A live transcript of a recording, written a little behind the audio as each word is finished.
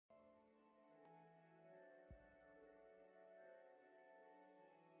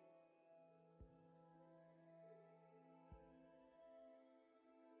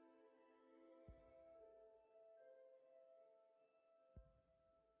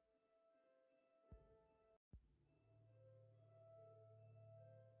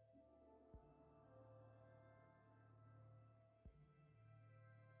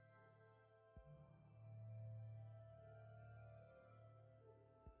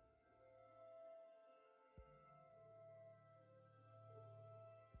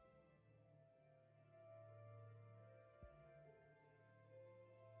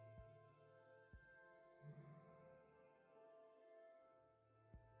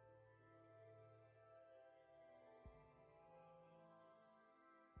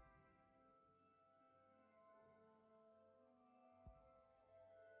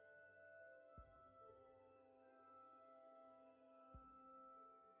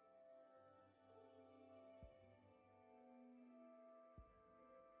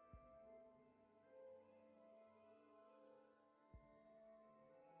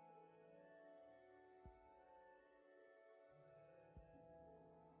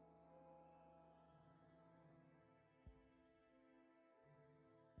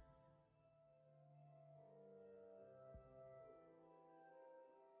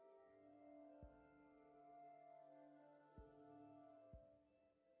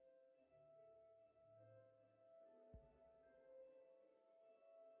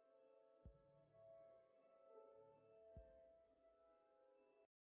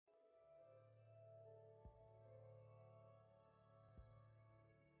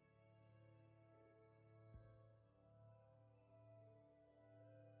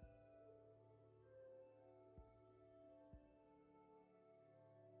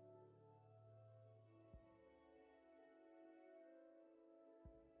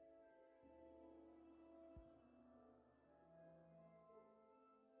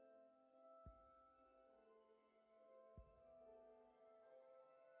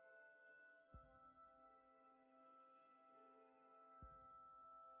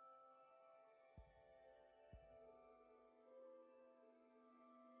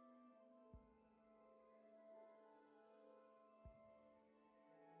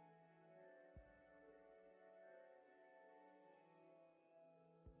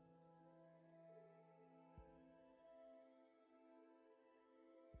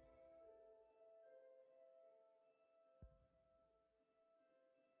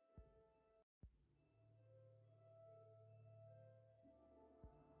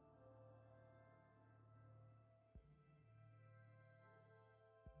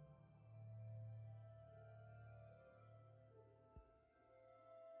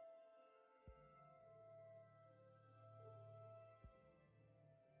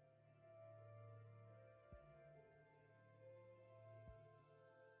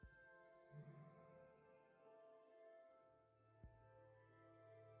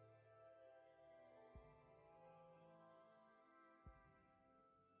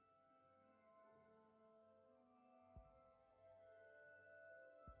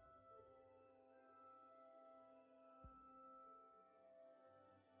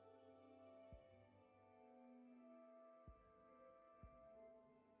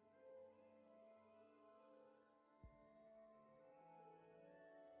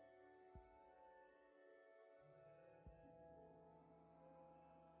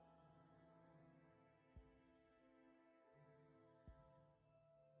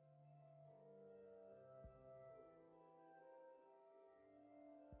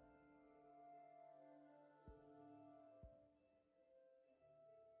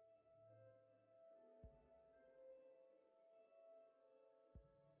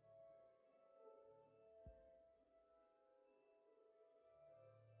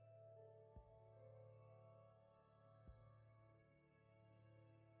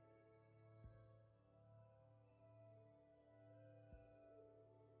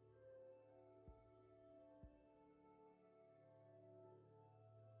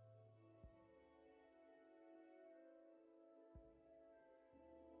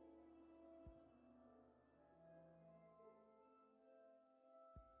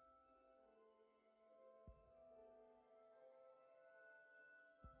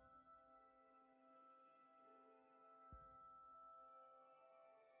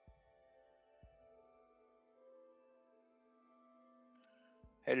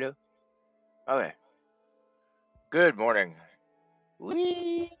Hello. Okay. Good morning.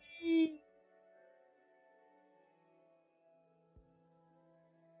 Wee.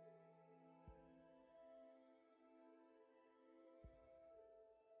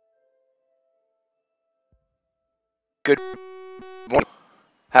 Good morning.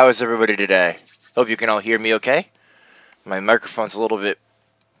 How is everybody today? Hope you can all hear me okay. My microphone's a little bit,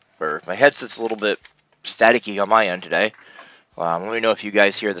 or my headset's a little bit staticky on my end today. Let me know if you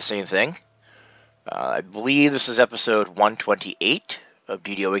guys hear the same thing. I believe this is episode 128 of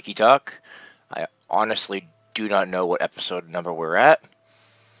DDOwiki Talk. I honestly do not know what episode number we're at.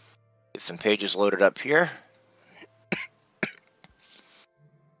 Get some pages loaded up here.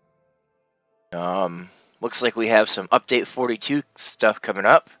 Looks like we have some update 42 stuff coming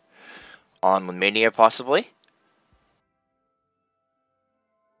up on Mania, possibly.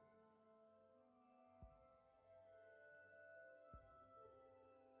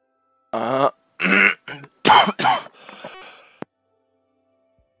 Uh,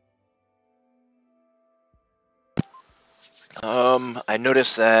 I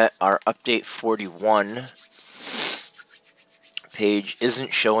noticed that our update 41 page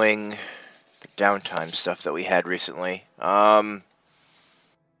isn't showing the downtime stuff that we had recently.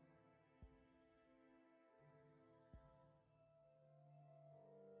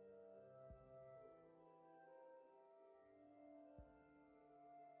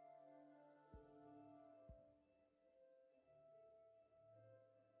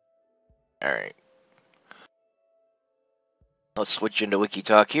 Alright. Let's switch into Wiki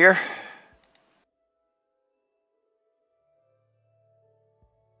Talk here.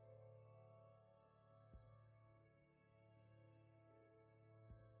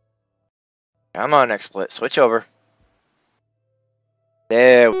 Come on, XSplit. Switch over.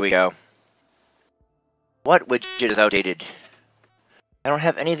 There we go. What widget is outdated? I don't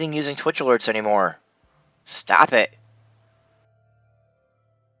have anything using Twitch alerts anymore. Stop it.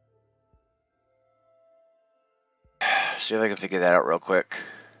 See if I can figure that out real quick.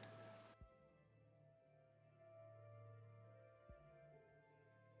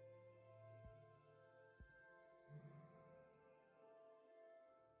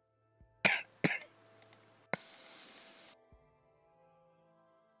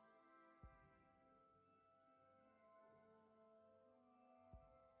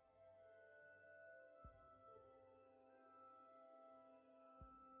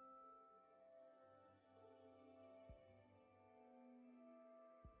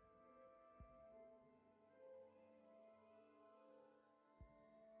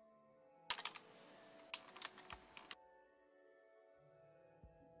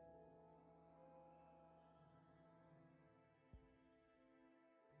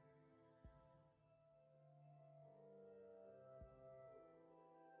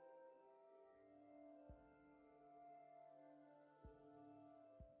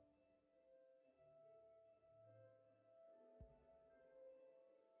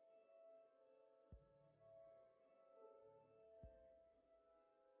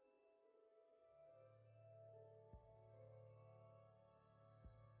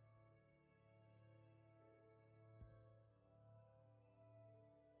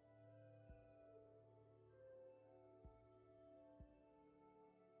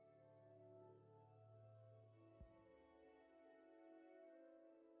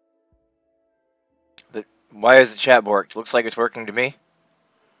 Why is the chat worked? Looks like it's working to me.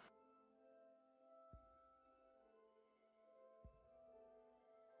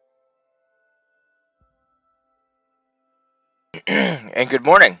 And good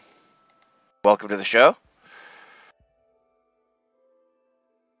morning. Welcome to the show.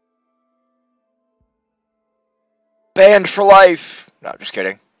 Banned for life. No, just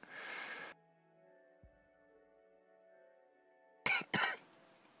kidding.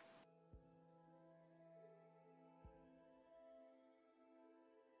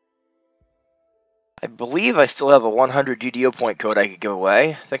 I believe I still have a 100 DDO point code I could give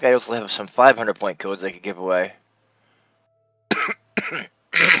away. I think I also have some 500 point codes I could give away.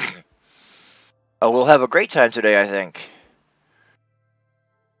 Oh, we'll have a great time today, I think.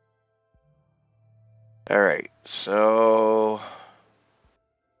 Alright, so...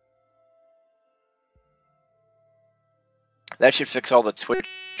 that should fix all the Twitch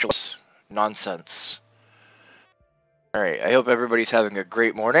nonsense. Alright, I hope everybody's having a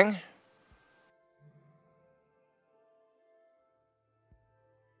great morning.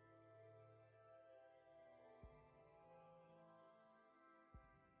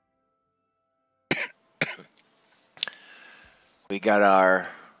 We got our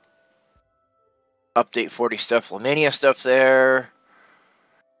update 40 stuff, Lamania stuff there.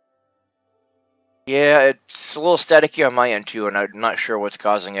 Yeah, it's a little staticky on my end too, and I'm not sure what's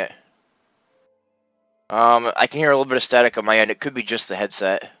causing it. I can hear a little bit of static on my end. It could be just the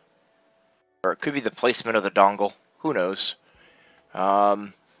headset, or it could be the placement of the dongle. Who knows?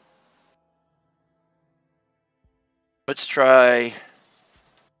 Um, let's try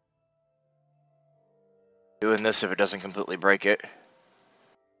doing this if it doesn't completely break it.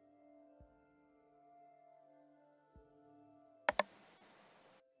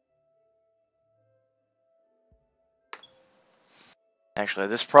 Actually,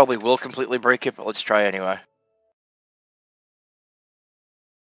 this probably will completely break it, but let's try anyway.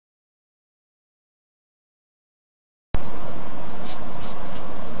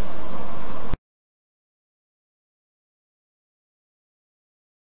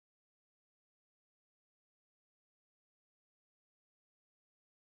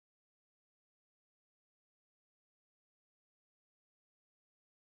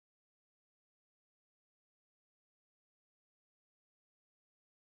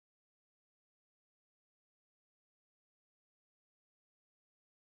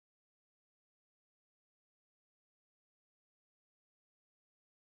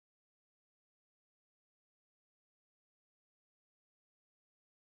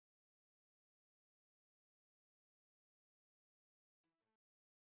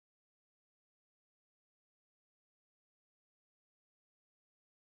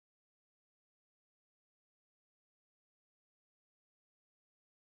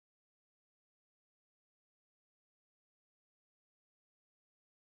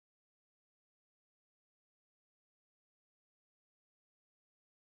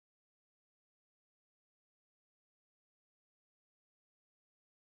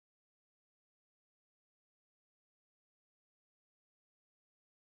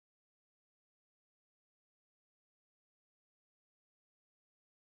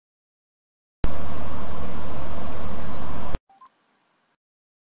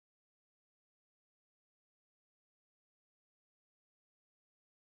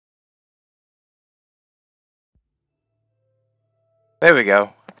 There we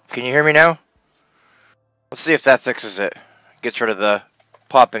go. Can you hear me now? Let's see if that fixes it. Gets rid of the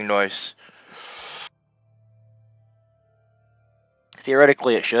popping noise.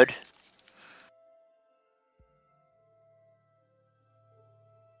 Theoretically, it should.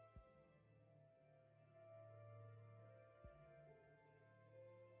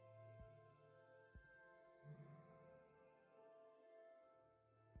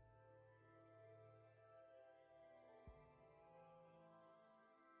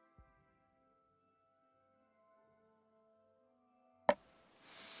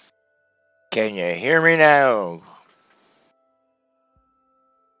 Can you hear me now?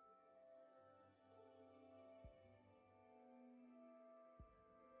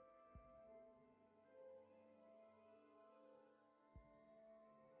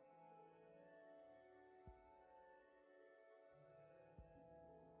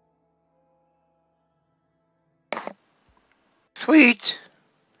 Sweet!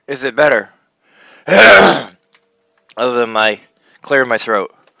 Is it better? Other than my clear my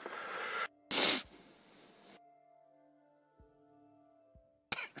throat.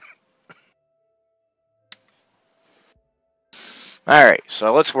 Alright,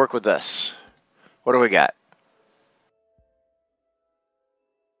 so let's work with this. What do we got?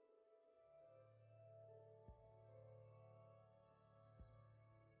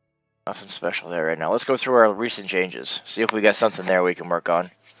 Nothing special there right now. Let's go through our recent changes. See if we got something there we can work on.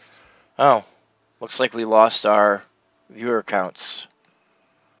 Oh, looks like we lost our viewer counts.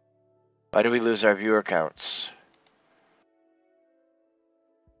 Why did we lose our viewer counts?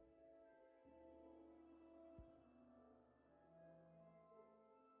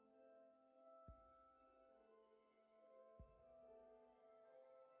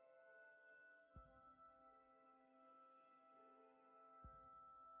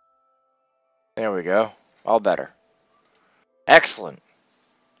 There we go. All better. Excellent.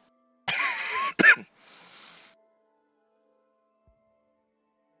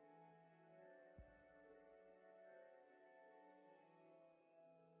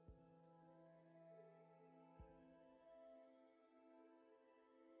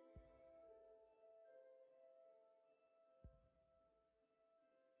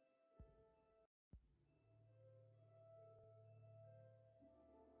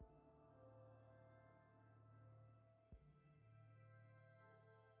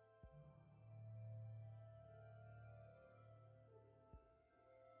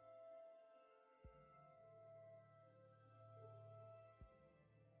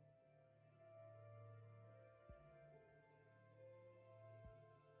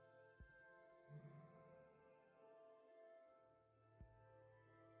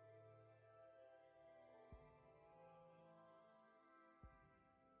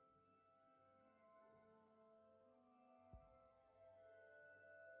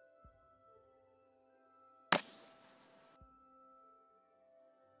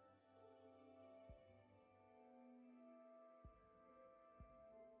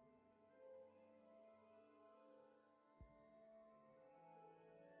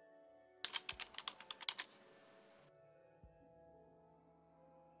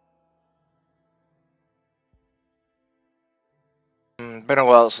 Been a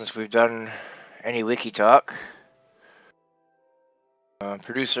while since we've done any wiki talk.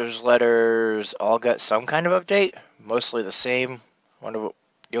 Producers' letters all got some kind of update. Mostly the same. Wonder what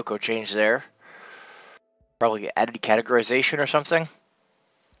Yoko changed there. Probably added categorization or something.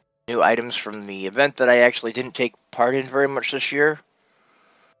 New items from the event that I actually didn't take part in very much this year.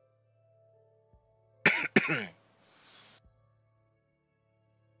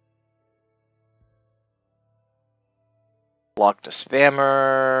 Blocked a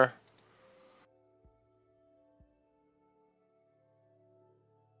spammer.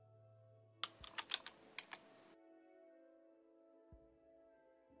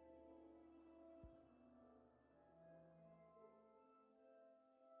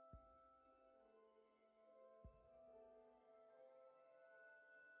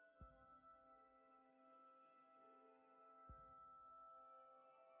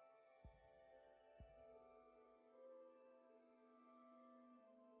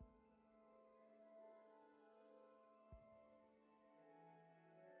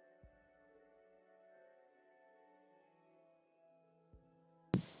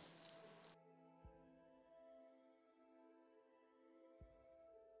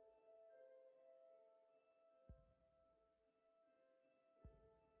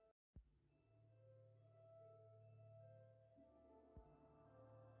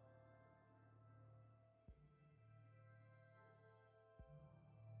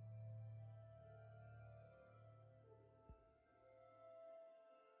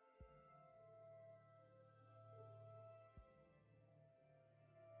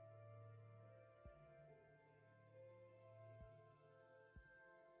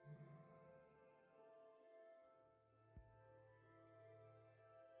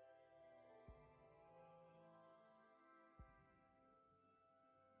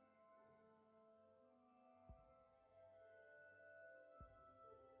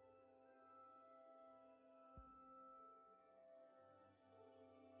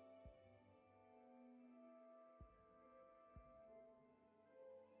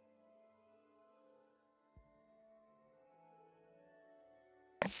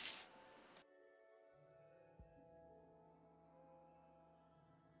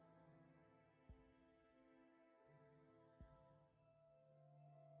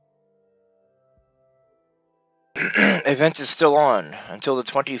 Event is still on until the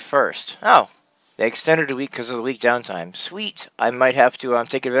 21st. Oh, they extended a week because of the week downtime. Sweet. I might have to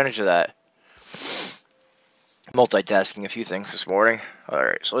take advantage of that. Multitasking a few things this morning.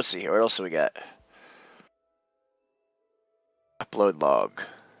 Alright, so let's see here. What else do we got? Upload log.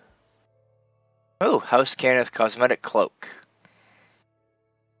 Oh, House Kenneth Cosmetic Cloak.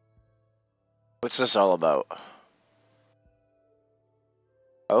 What's this all about?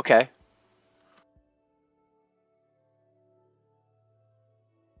 Okay.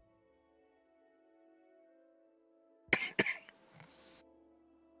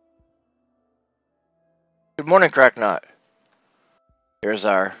 Good morning, Cracknot. Here's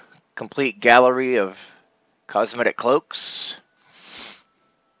our complete gallery of cosmetic cloaks.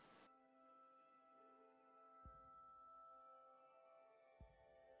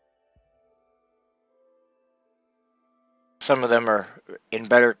 Some of them are in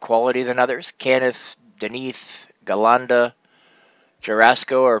better quality than others. Kenneth, Denith, Galanda,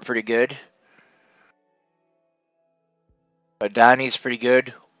 Jarasco are pretty good. Adani's pretty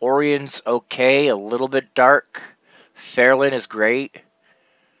good. Orion's okay, a little bit dark. Fairlin is great.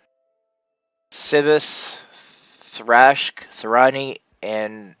 Sibis, Thrashk, Thrani,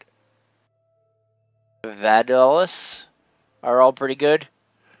 and Vadalis are all pretty good.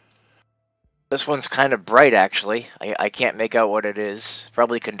 This one's kind of bright, actually. I can't make out what it is.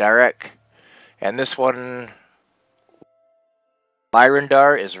 Probably Kandarek. And this one,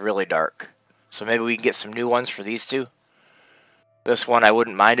 Lyrandar, is really dark. So maybe we can get some new ones for these two. This one, I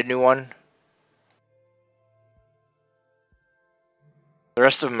wouldn't mind a new one. The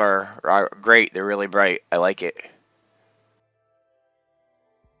rest of them are great. They're really bright. I like it.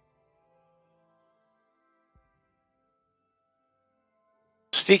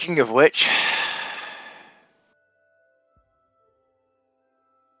 Speaking of which,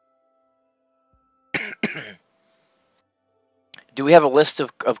 do we have a list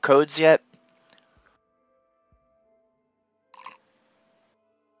of codes yet?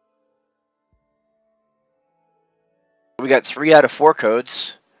 We got 3 out of 4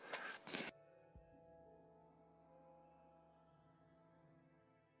 codes.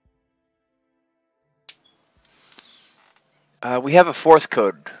 We have a 4th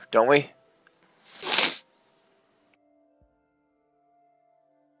code, don't we?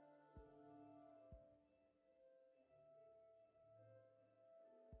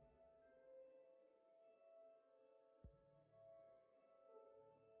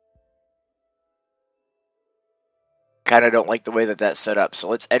 kind of don't like the way that that's set up. So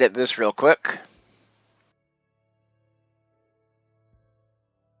let's edit this real quick.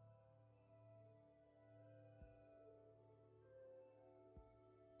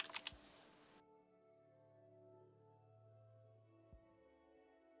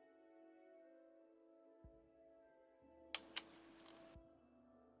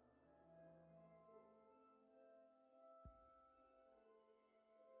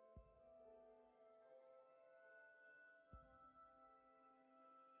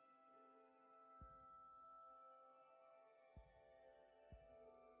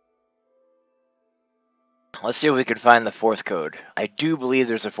 Let's see if we can find the fourth code. I do believe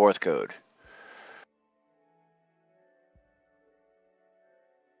there's a fourth code.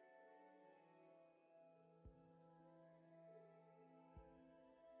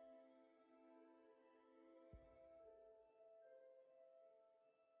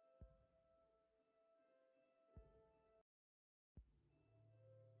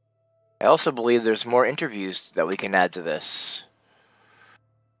 I also believe there's more interviews that we can add to this.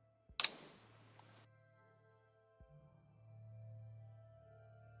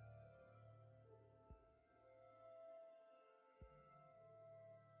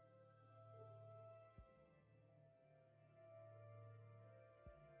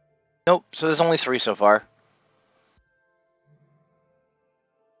 Nope, so there's only 3 so far.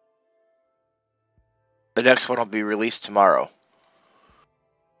 The next one will be released tomorrow.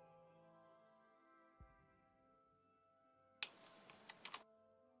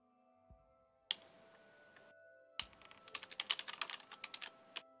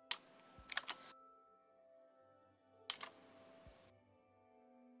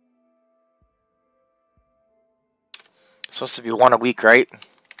 It's supposed to be 1 a week, right?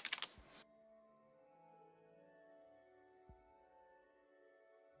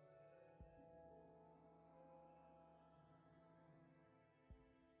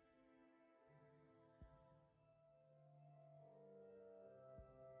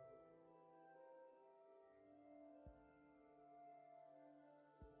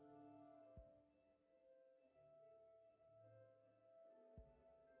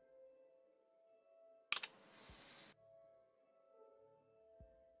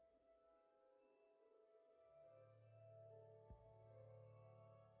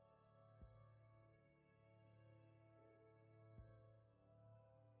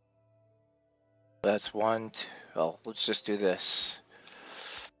 That's 1, 2, well, let's just do this.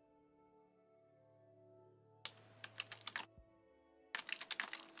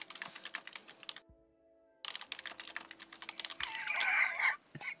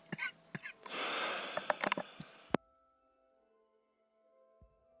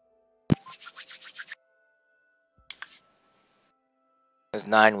 It's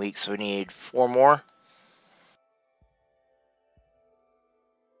 9 weeks, so we need 4 more.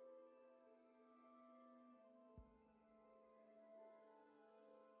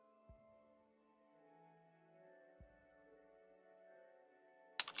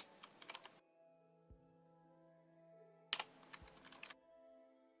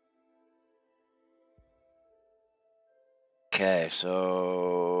 Okay,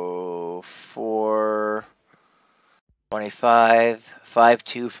 so 4, 25,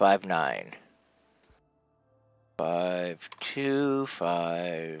 5259.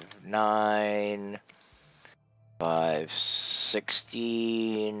 5259,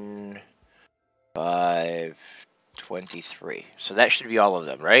 516, 523. So that should be all of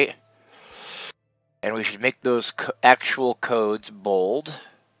them, right? And we should make those actual codes bold.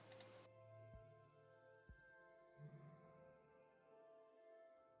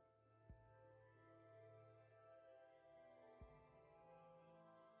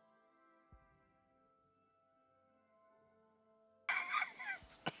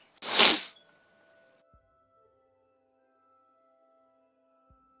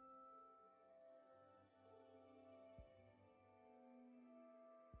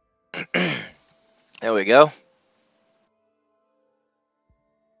 There we go.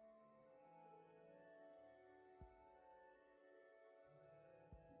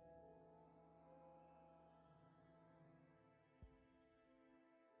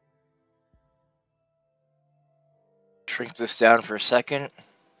 Shrink this down for a second.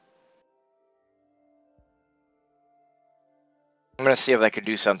 I'm going to see if I can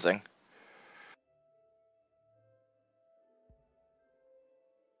do something.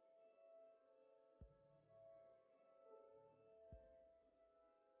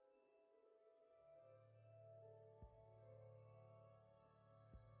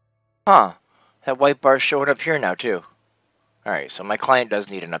 Huh. That white bar's showing up here now, too. Alright, so my client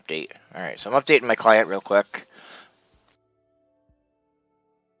does need an update. Alright, so I'm updating my client real quick.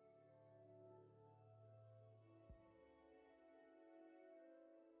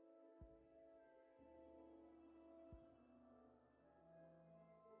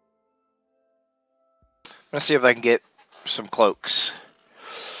 Let's see if I can get some cloaks.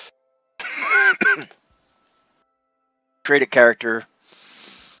 Create a character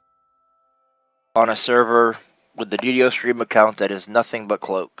on a server with the DDO stream account that is nothing but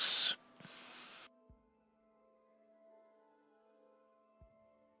cloaks.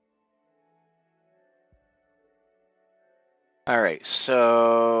 Alright,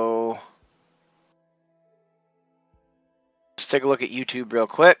 so let's take a look at YouTube real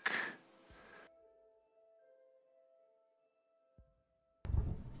quick.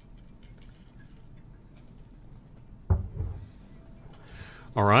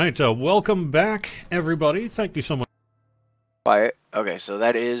 All right, welcome back, everybody. Thank you so much. Quiet. Okay, so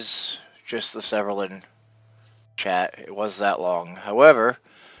that is just the Severlin chat. It was that long. However,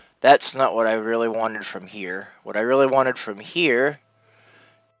 that's not what I really wanted from here. What I really wanted from here...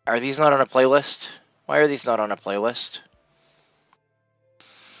 Are these not on a playlist? Why are these not on a playlist?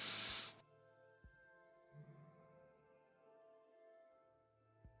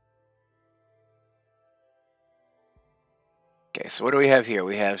 Okay, so what do we have here?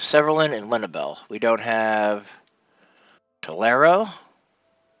 We have Severlin and Linabelle. We don't have Tolero.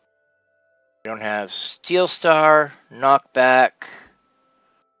 We don't have Steel Star, Knockback.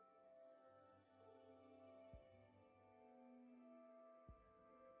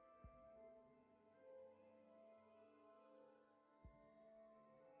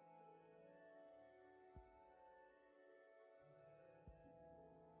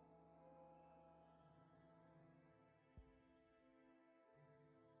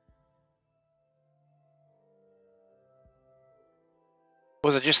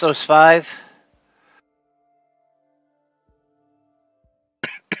 Was it just those 5?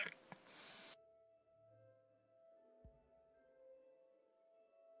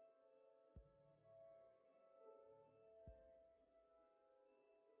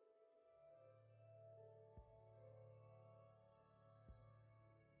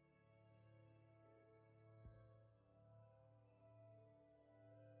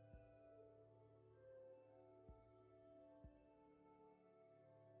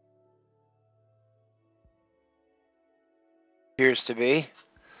 Appears to be.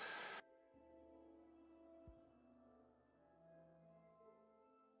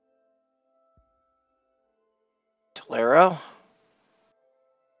 Tolero.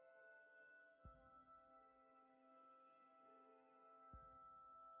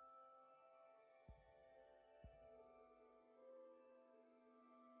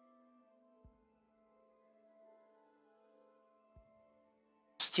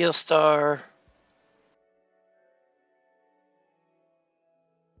 Steel Star.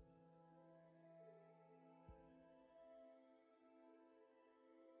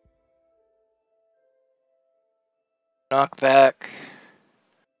 Knockback.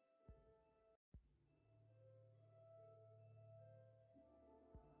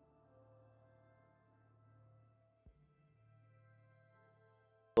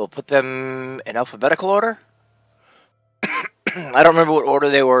 We'll put them in alphabetical order. I don't remember what order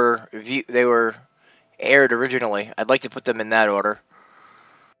they were aired originally. I'd like to put them in that order.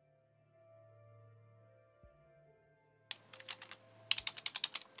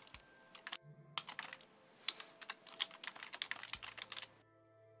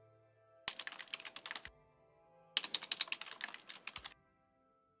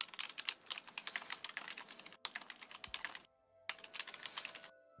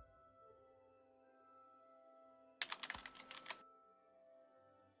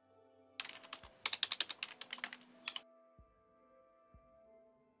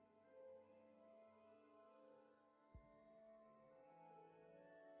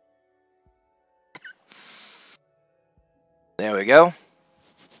 There we go.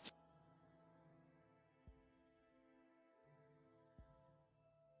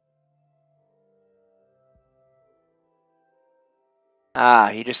 Ah,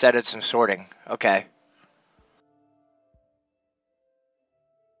 he just added some sorting. Okay.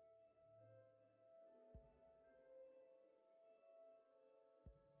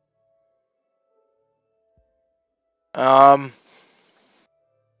 Um,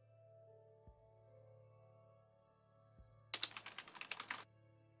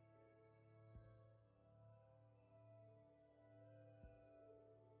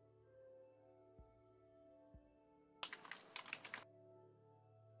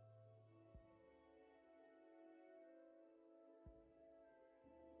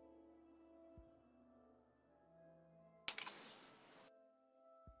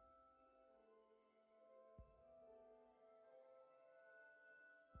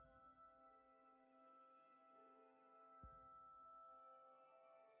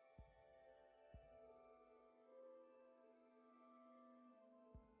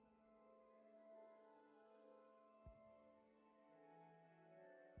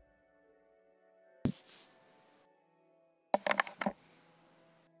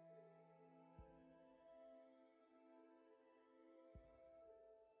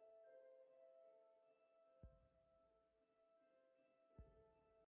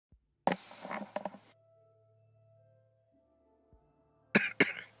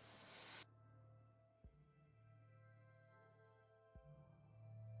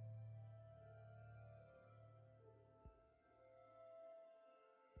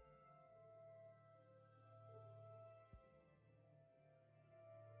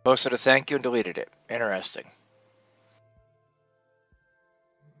 Posted a thank you and deleted it. Interesting.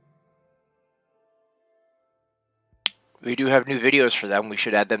 We do have new videos for them. We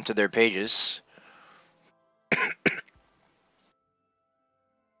should add them to their pages.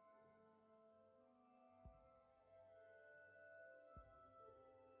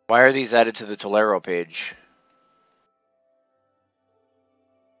 Why are these added to the Tolero page?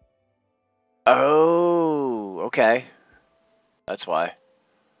 Oh, okay. That's why.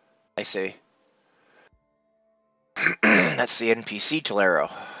 I see. That's the NPC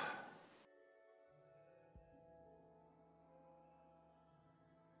Tolero.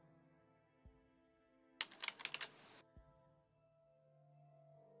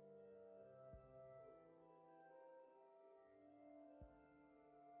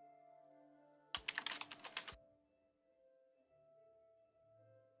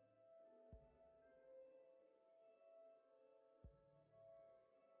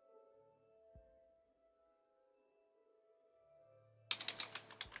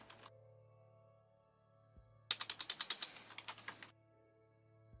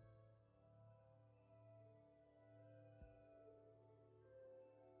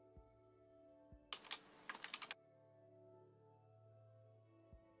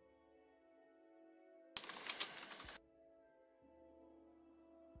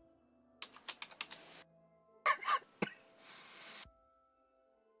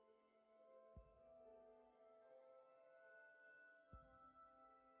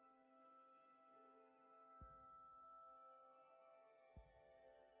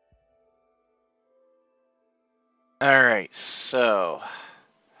 Alright, so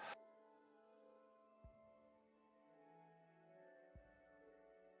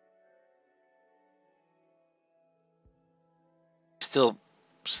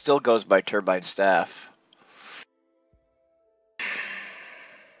still goes by Turbine Staff.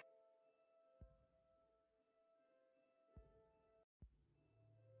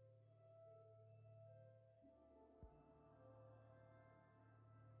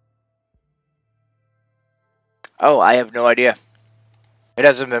 Oh, I have no idea. It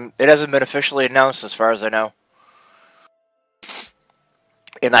hasn't been officially announced as far as I know.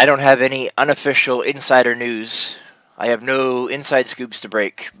 And I don't have any unofficial insider news. I have no inside scoops to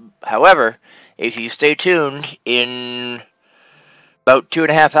break. However, if you stay tuned, in about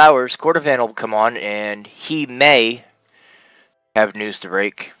 2.5 hours, Cordovan will come on and he may have news to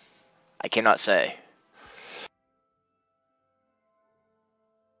break. I cannot say.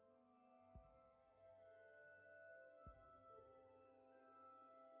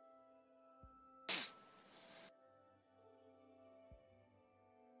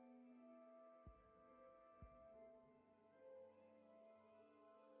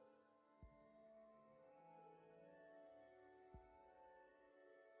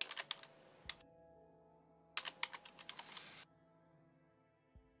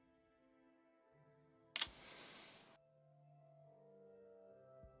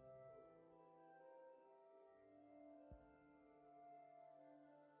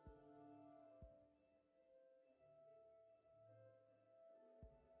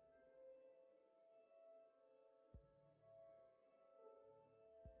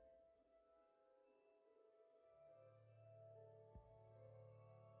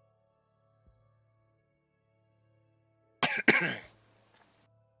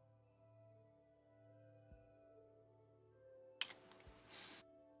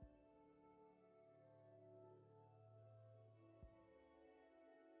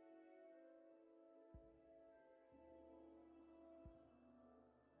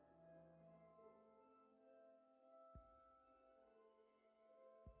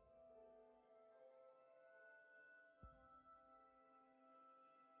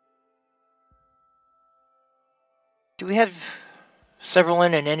 Do we have several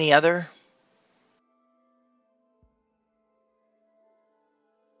in any other?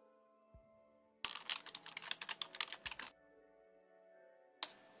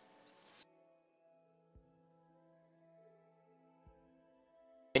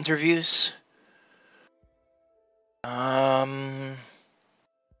 Interviews? Um,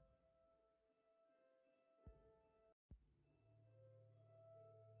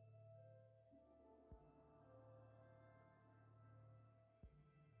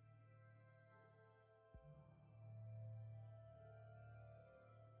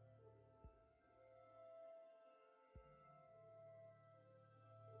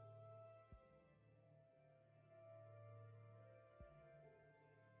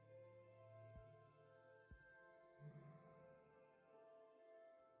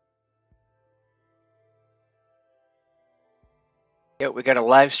 Yeah, we got a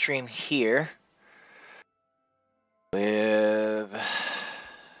live stream here with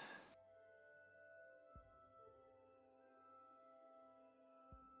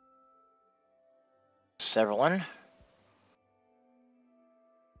several.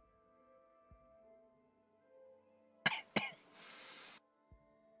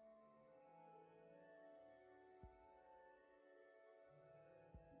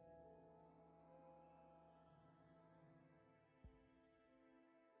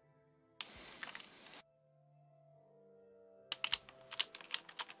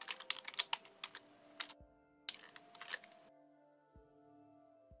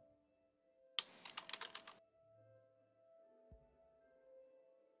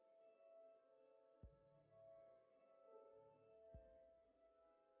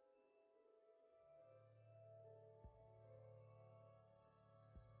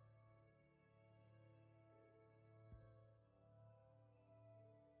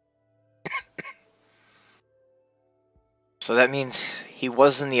 So that means he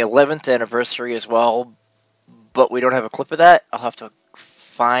was in the 11th anniversary as well, but we don't have a clip of that. I'll have to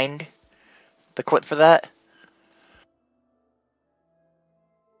find the clip for that.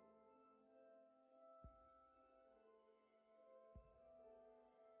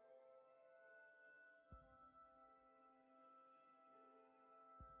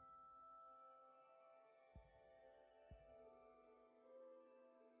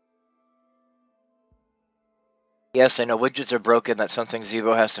 Yes, I know widgets are broken. That's something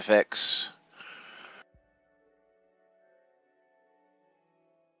Zevo has to fix.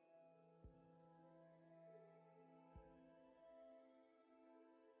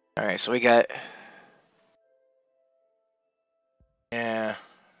 Alright, so we got... Yeah,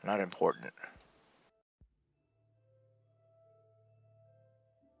 not important.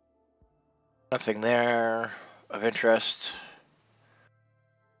 Nothing there of interest.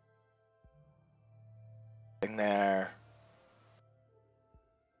 Nothing there.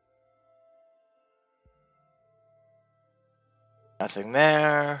 Nothing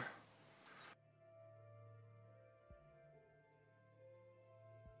there.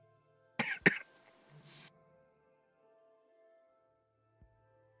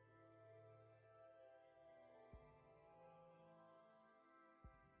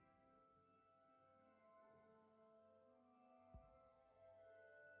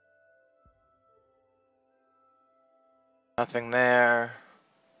 Nothing there.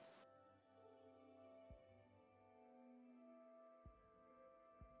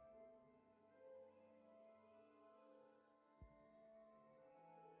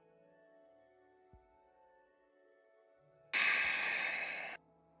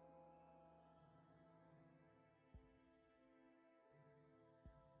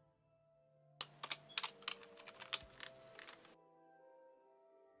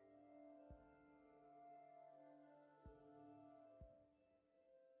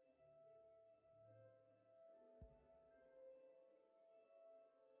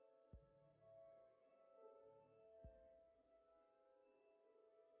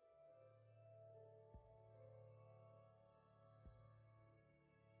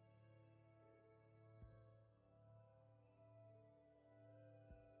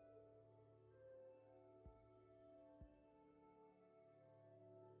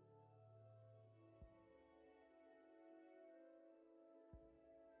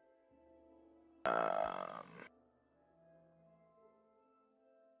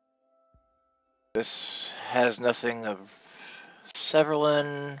 This has nothing of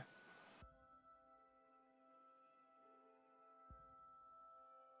Severlin.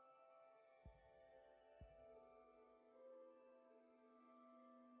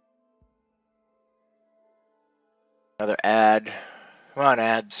 Another ad. Come on,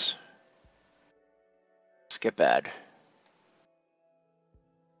 ads. Skip ad.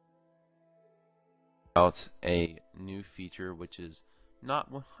 About a new feature which is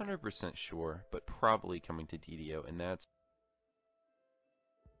not 100% sure, but probably coming to DDO, and that's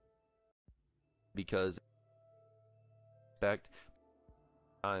because expect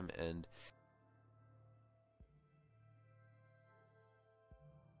time and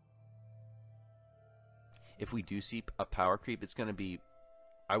if we do see a power creep, it's going to be,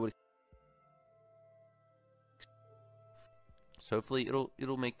 I would, so hopefully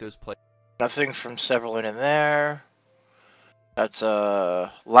it'll make those play. Nothing from Severlin in there. That's a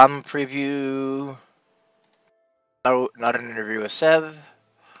Llama preview. No, not an interview with Sev.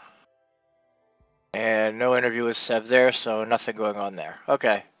 And no interview with Sev there, so nothing going on there.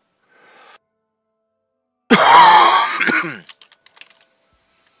 Okay.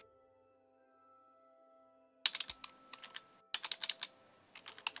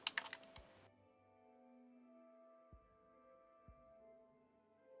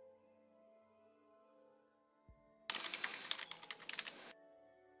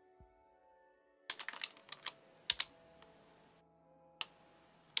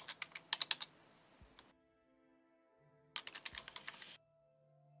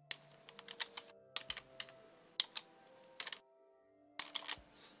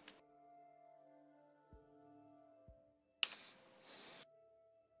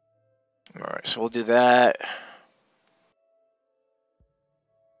 Alright, so we'll do that.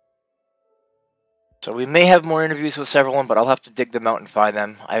 So we may have more interviews with several of them, but I'll have to dig them out and find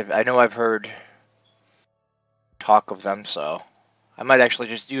them. I know I've heard talk of them, so I might actually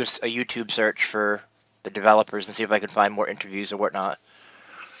just do a YouTube search for the developers and see if I can find more interviews or whatnot.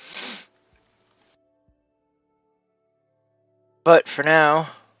 But for now,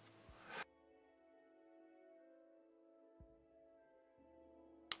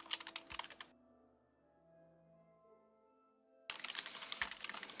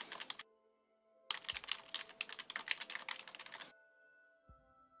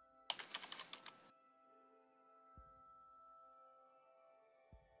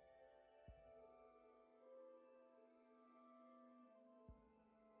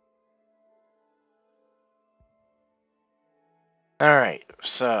 alright,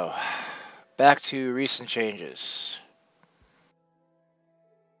 so back to recent changes.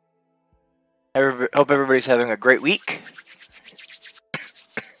 Hope everybody's having a great week.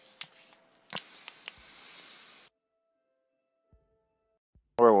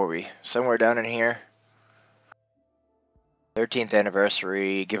 Where were we? Somewhere down in here. 13th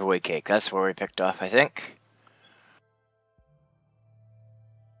anniversary giveaway cake. That's where we picked off, I think.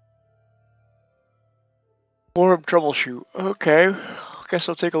 Forum troubleshoot. Okay. Guess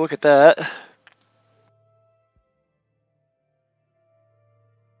I'll take a look at that.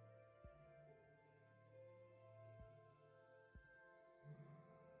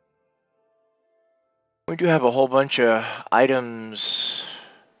 We do have a whole bunch of items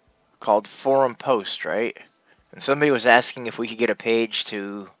called forum post, right? And somebody was asking if we could get a page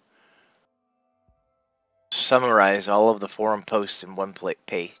to summarize all of the forum posts in one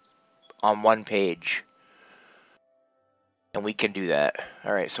on one page. And we can do that.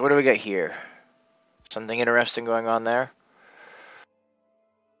 Alright, so what do we got here? Something interesting going on there?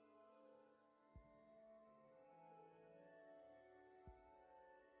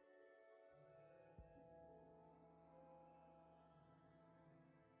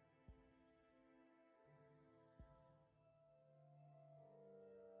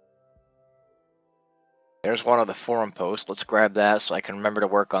 There's one of the forum posts. Let's grab that so I can remember to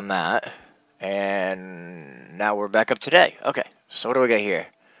work on that. And now we're back up today. Okay, so what do we got here?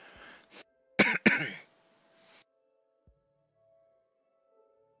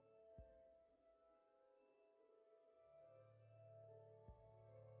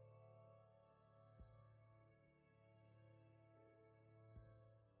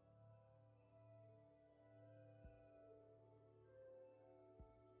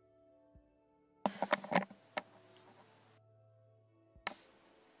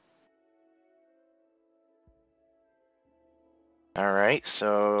 Alright,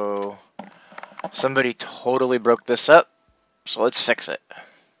 so somebody totally broke this up, so let's fix it.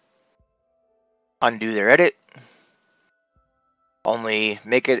 Undo their edit. Only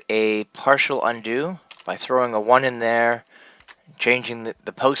make it a partial undo by throwing a 1 in there, changing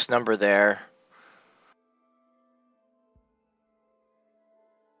the post number there.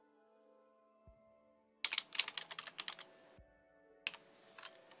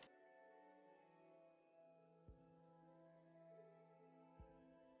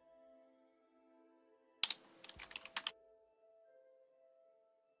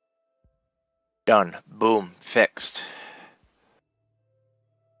 Done. Boom. Fixed.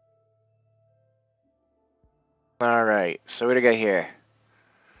 Alright, so what do we got here?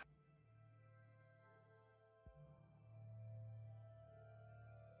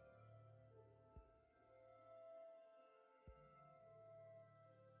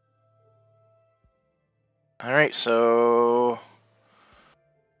 Alright, so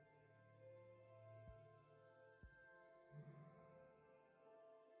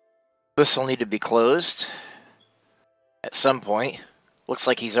this will need to be closed at some point. Looks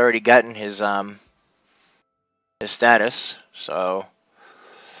like he's already gotten his status, so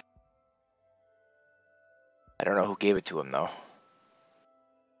I don't know who gave it to him though.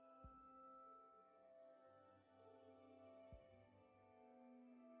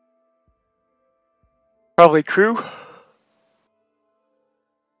 Probably crew.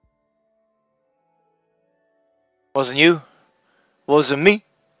 Wasn't you? Wasn't me?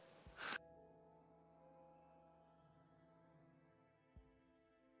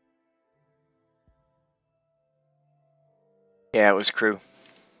 Yeah, it was crew.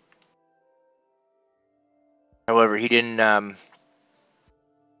 However, he didn't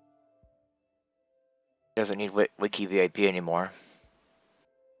doesn't need Wiki VIP anymore.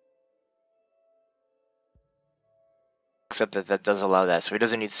 Except that that does allow that, so he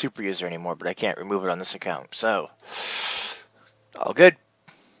doesn't need super user anymore, but I can't remove it on this account. So all good.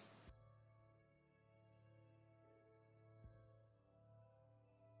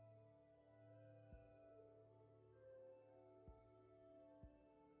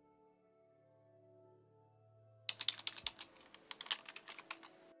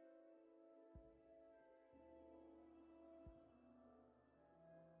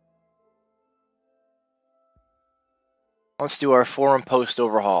 Let's do our forum post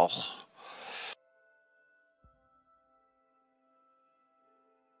overhaul.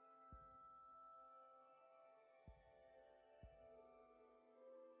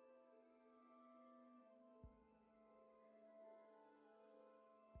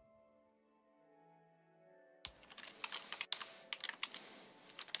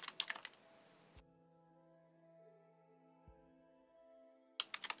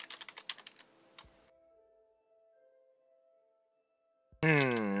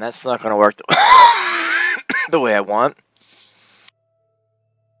 That's not going to work the way I want.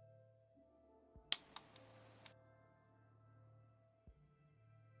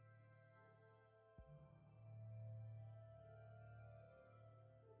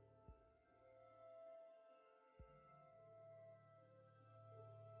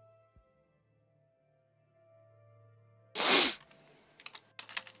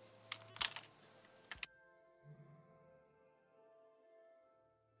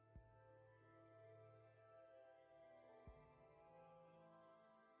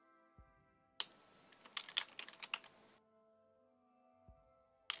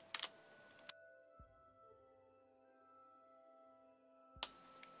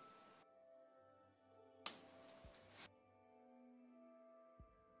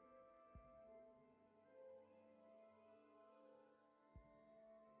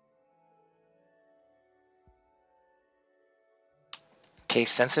 Case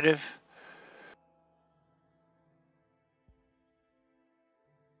sensitive.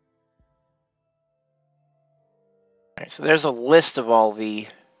 All right, so there's a list of all the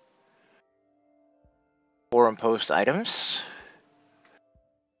forum post items.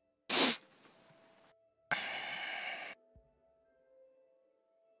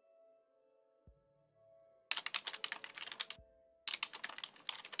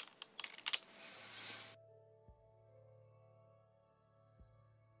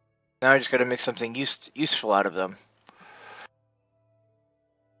 Now I just got to make something useful out of them.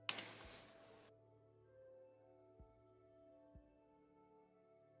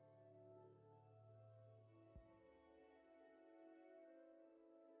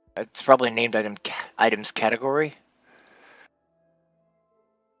 It's probably named items category.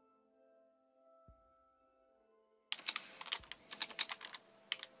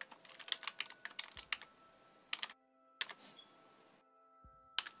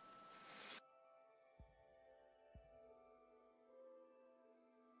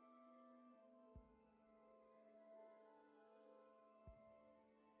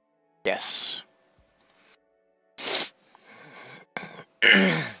 Yes.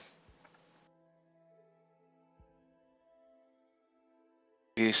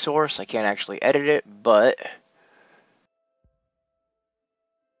 View source. I can't actually edit it, but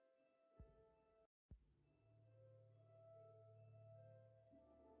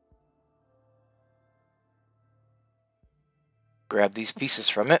grab these pieces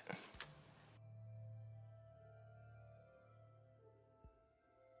from it.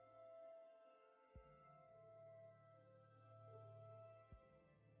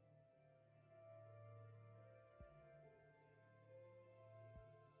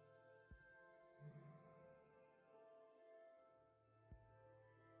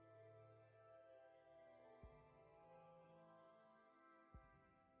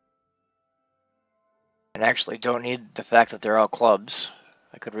 And actually don't need the fact that they're all clubs.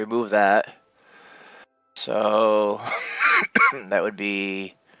 I could remove that. So that would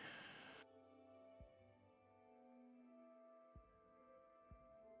be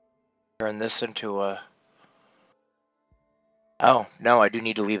turn this into a... Oh, no, I do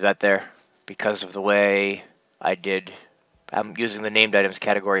need to leave that there because of the way I did. I'm using the named items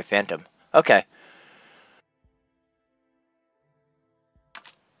category Phantom. Okay.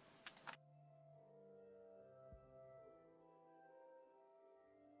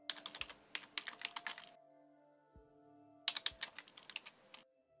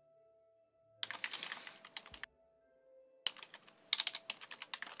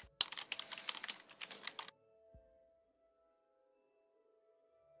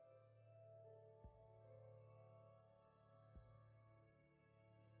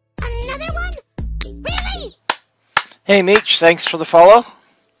 Another one? Really? Hey, Meech, thanks for the follow.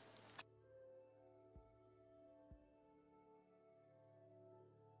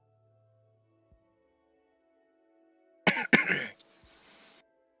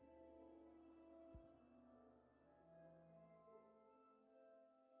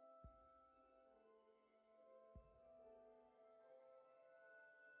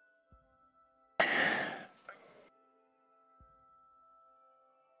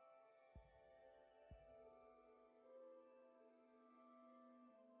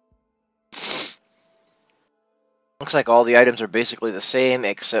 Looks like all the items are basically the same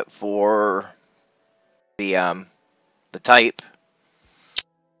except for the type.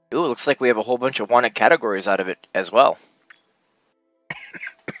 Ooh, looks like we have a whole bunch of wanted categories out of it as well.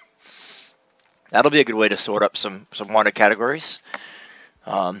 That'll be a good way to sort up some wanted categories.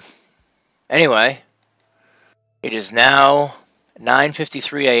 Anyway, it is now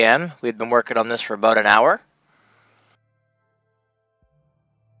 9:53 a.m. We've been working on this for about an hour.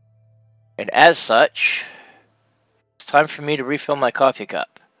 And as such, it's time for me to refill my coffee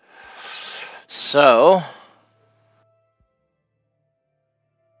cup. So,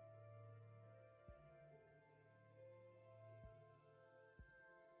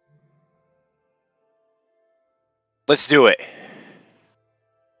 let's do it.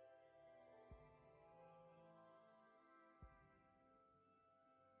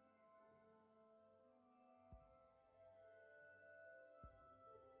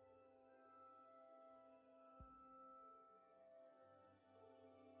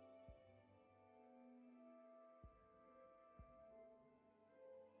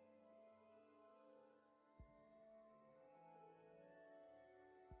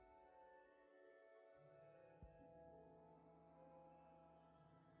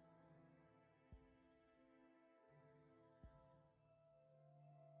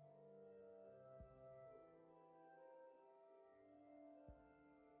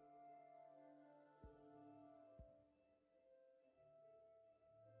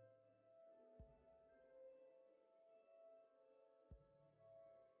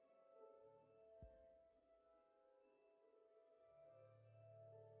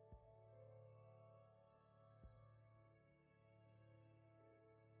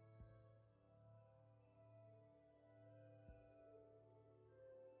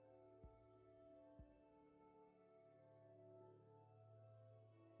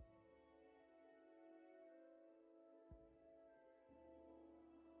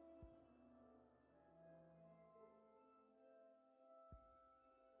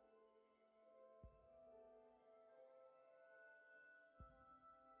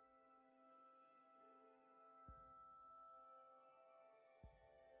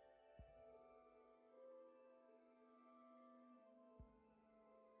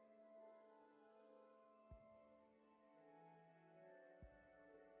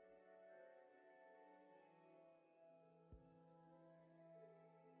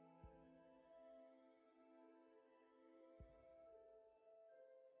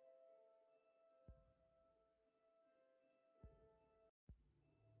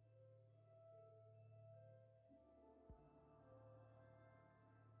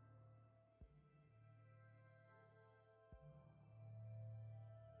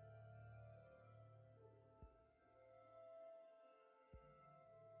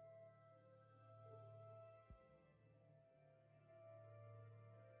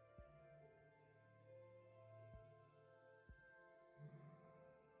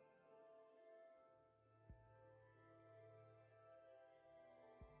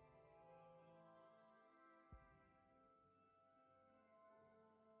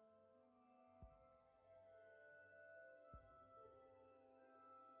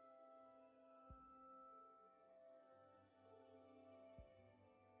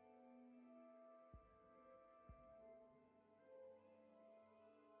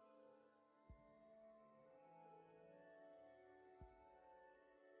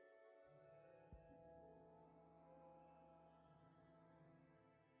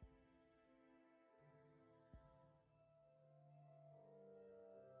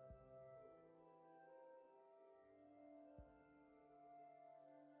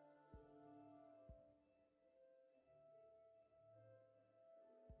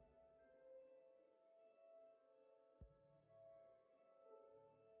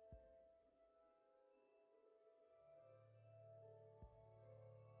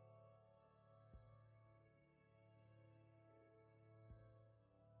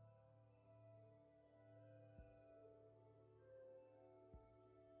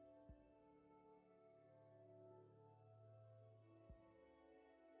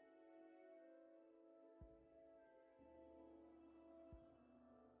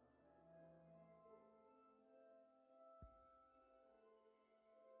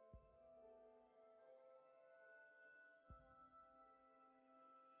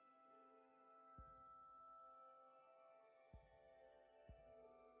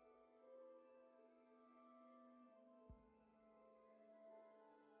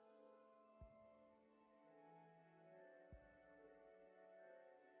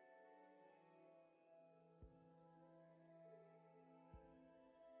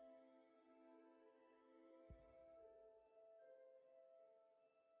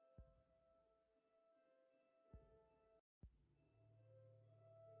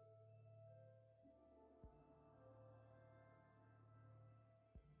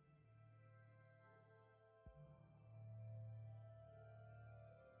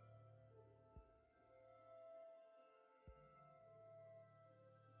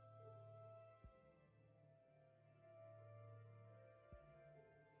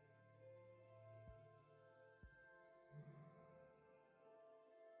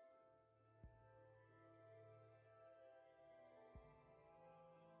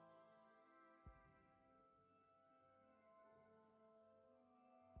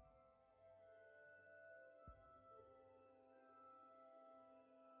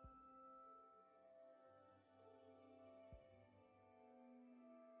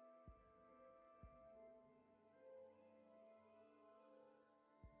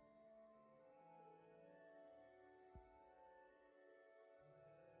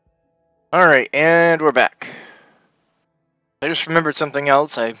 Alright, and we're back. I just remembered something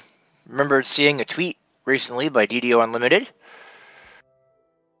else. I remembered seeing a tweet recently by DDO Unlimited.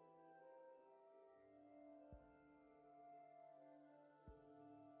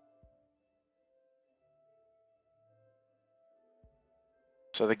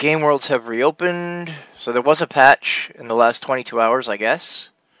 So the game worlds have reopened. So there was a patch in the last 22 hours, I guess.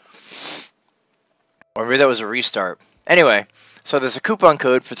 Or maybe that was a restart. Anyway, so there's a coupon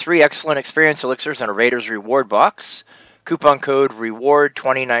code for 3 excellent experience elixirs and a Raiders reward box. Coupon code REWARD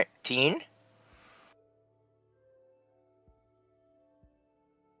 2019.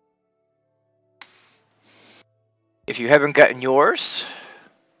 If you haven't gotten yours,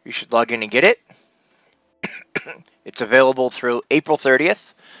 you should log in and get it. It's available through April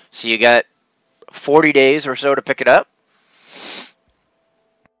 30th, so you got 40 days or so to pick it up.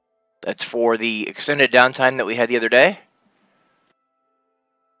 That's for the extended downtime that we had the other day.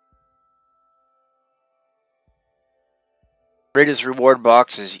 Raiders reward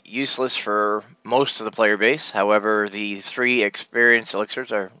box is useless for most of the player base. However, the 3 experience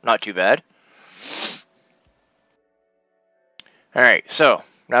elixirs are not too bad. Alright, so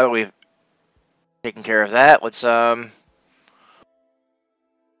now that we've taken care of that, let's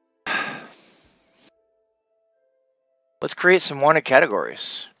create some wanted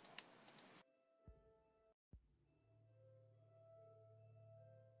categories.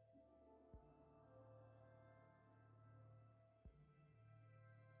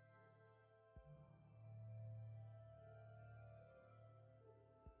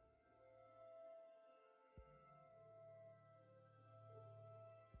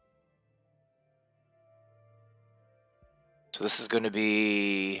 So this is going to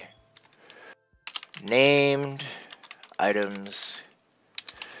be named items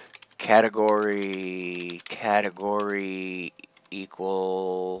category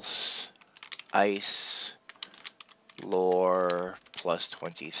equals ice lore plus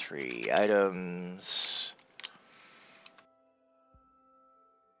 23 items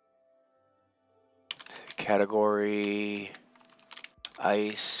category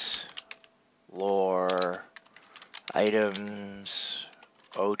ice lore items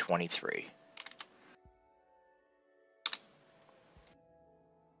 023.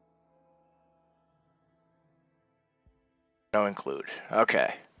 No include.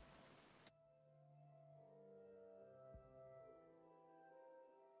 Okay.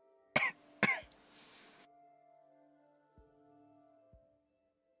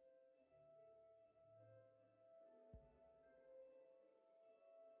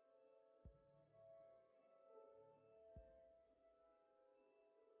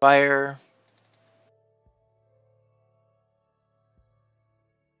 Fire.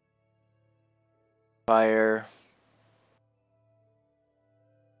 Fire.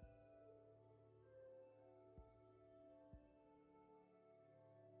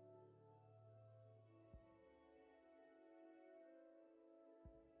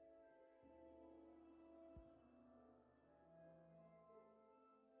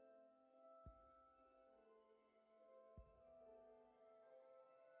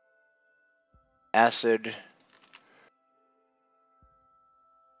 Acid.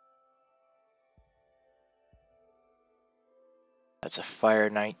 That's a fire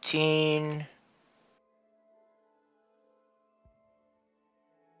 19.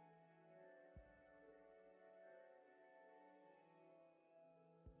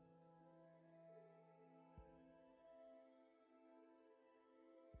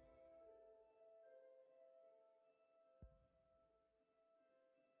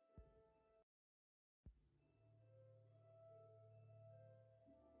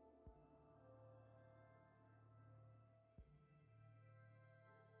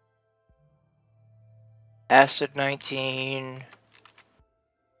 Acid 19.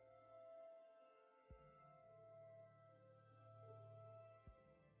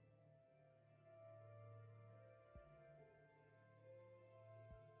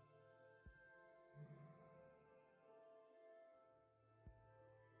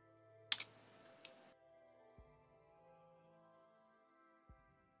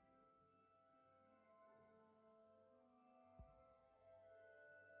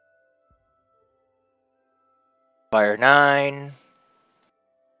 Fire 9.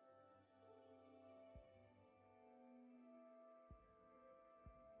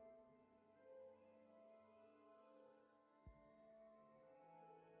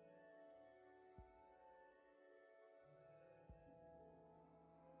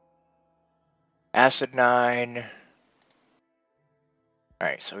 Acid 9.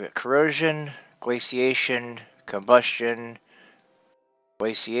 Alright, so we got corrosion, glaciation, combustion,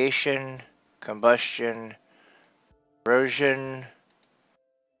 glaciation, combustion, corrosion,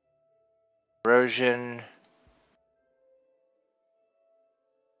 corrosion,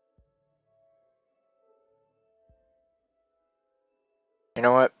 you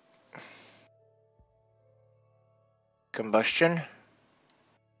know what? Combustion,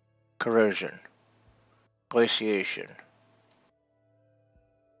 corrosion, glaciation,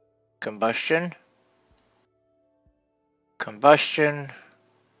 combustion, combustion,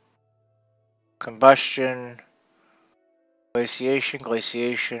 combustion, glaciation,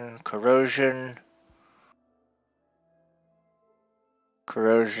 glaciation, corrosion,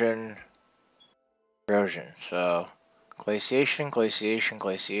 corrosion, corrosion. So glaciation, glaciation,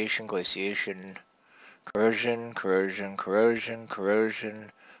 glaciation, glaciation, corrosion, corrosion, corrosion,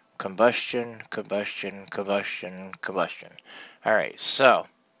 corrosion, combustion, combustion, combustion, combustion. All right, so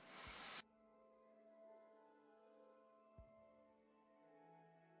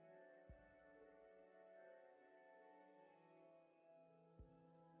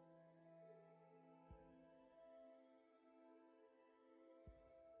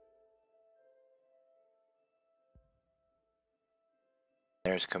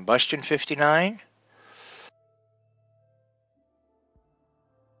there's combustion 59.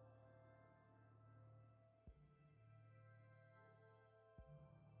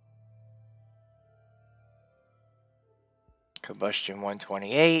 Combustion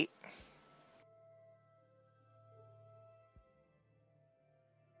 128.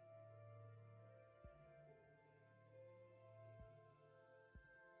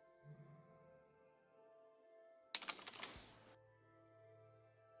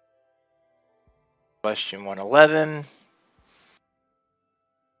 Combustion 111.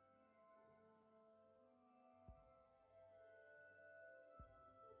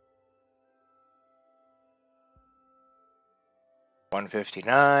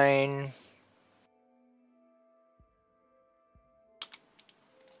 $159.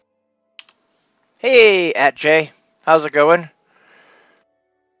 Hey, at Jay, how's it going?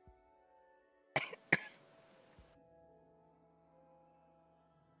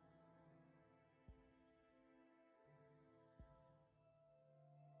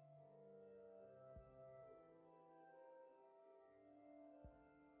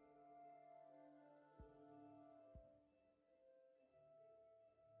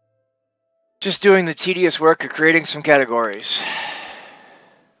 Just doing the tedious work of creating some categories.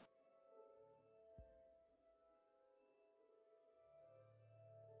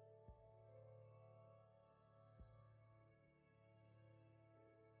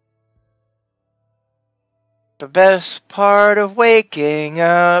 The best part of waking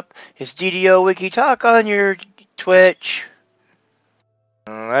up is DDOwiki Talk on your Twitch.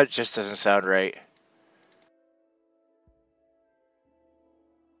 That just doesn't sound right.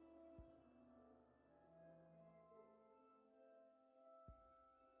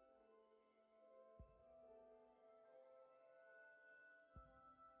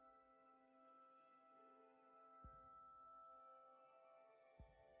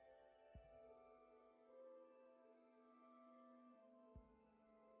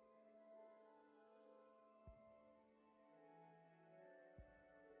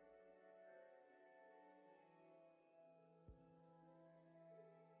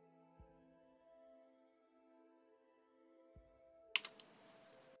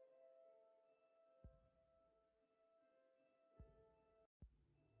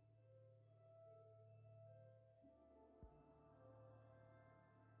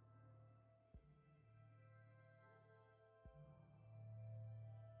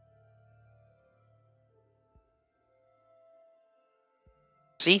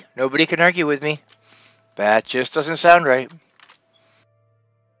 See, nobody can argue with me. That just doesn't sound right.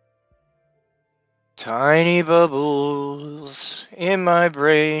 Tiny bubbles in my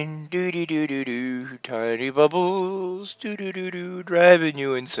brain, doo-doo-doo-doo-doo. Tiny bubbles, doo-doo-doo-doo, driving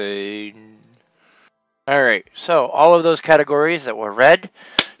you insane. Alright, so all of those categories that were red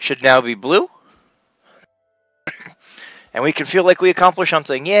should now be blue. And we can feel like we accomplished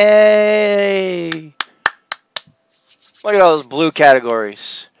something. Yay! Look at all those blue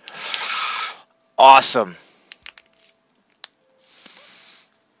categories. Awesome.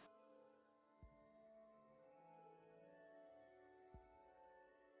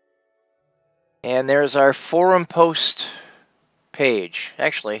 And there's our forum post page.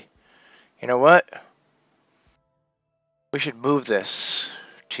 Actually, you know what? We should move this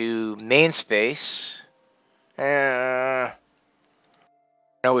to main space. No,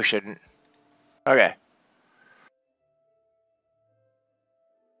 we shouldn't. Okay.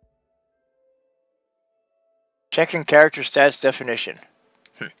 Checking character stats definition.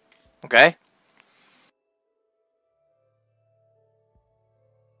 Okay.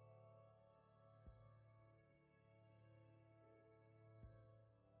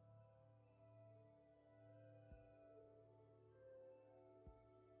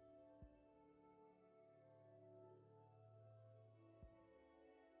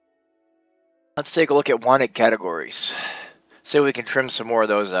 Let's take a look at wanted categories. See if we can trim some more of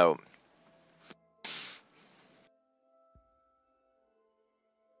those out.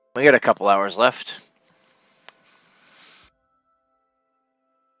 We got a couple hours left.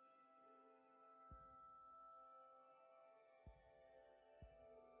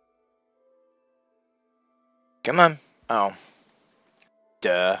 Come on. Oh.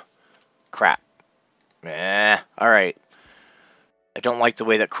 Duh. Crap. Alright. I don't like the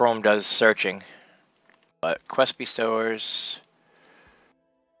way that Chrome does searching. But quest bestowers.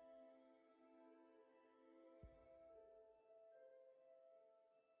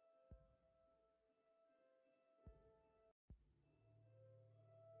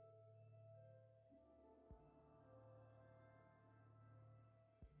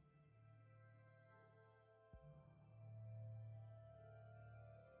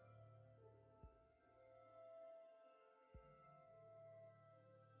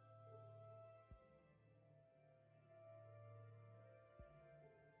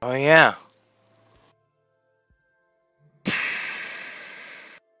 Oh yeah.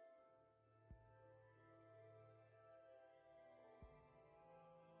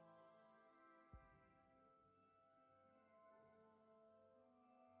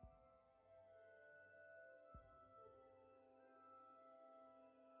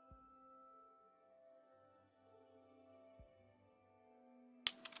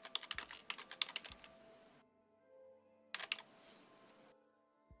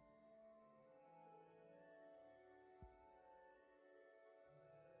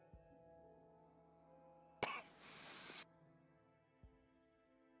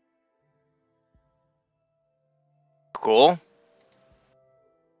 Cool.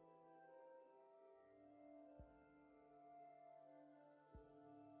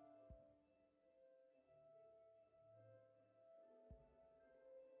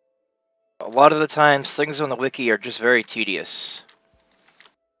 A lot of the times, things on the wiki are just very tedious.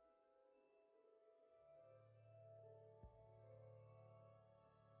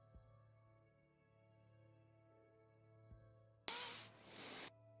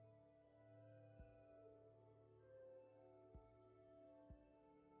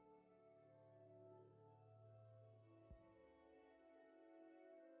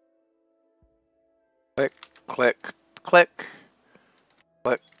 Click, click, click,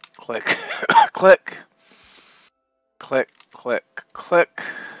 click, click, click, click, click, click,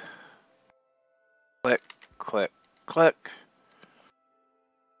 click, click, click.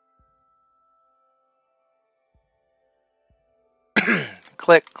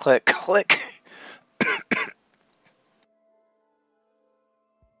 Click, click, click.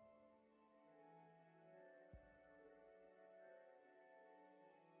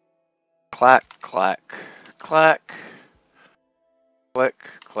 Clack, clack, clack. Click,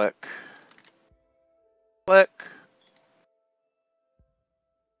 click, click.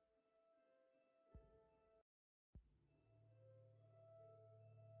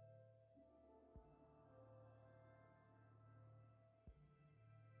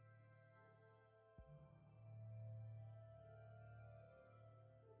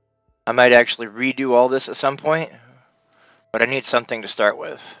 I might actually redo all this at some point, but I need something to start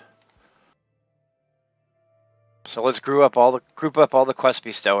with. So let's group up all the quest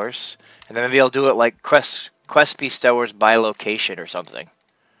bestowers, and then maybe I'll do it like quest bestowers by location or something.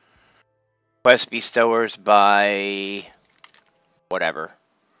 Quest bestowers by whatever.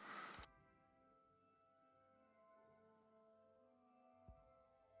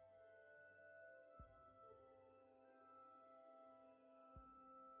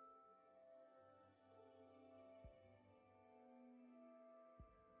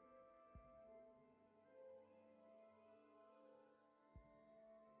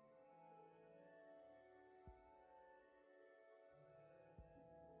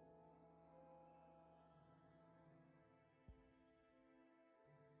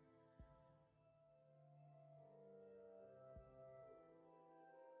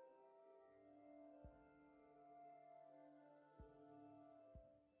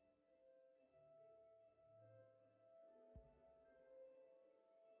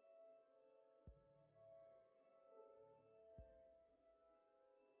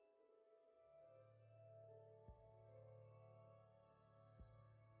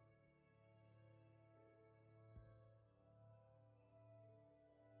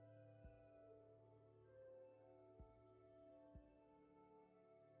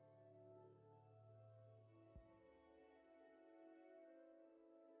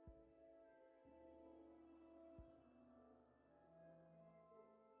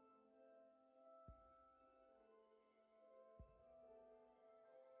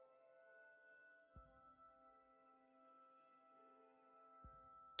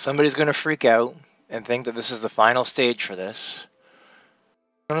 somebody's going to freak out and think that this is the final stage for this.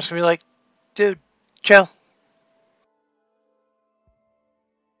 I'm just going to be like, dude, chill.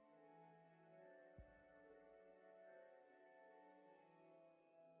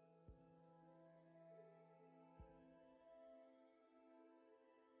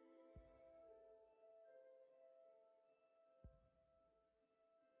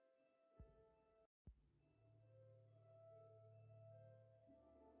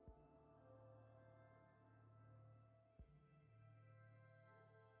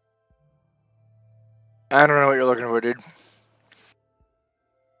 I don't know what you're looking for, dude.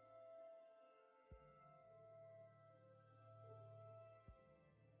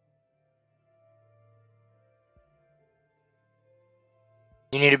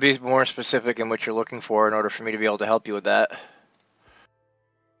 You need to be more specific in what you're looking for in order for me to be able to help you with that.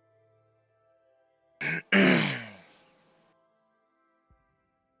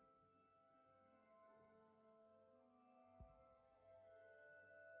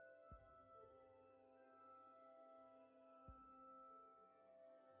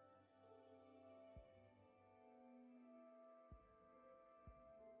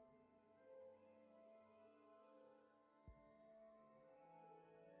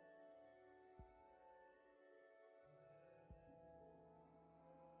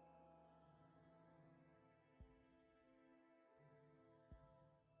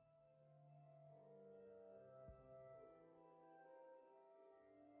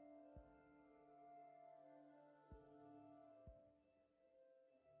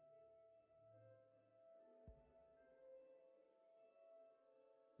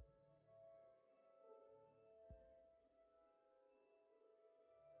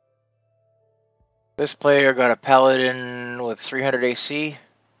 This player got a paladin with 300 AC.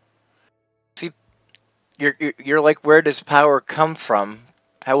 See, you're like, where does power come from?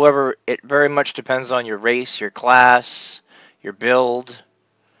 However, it very much depends on your race, your class, your build.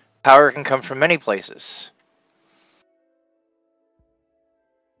 Power can come from many places.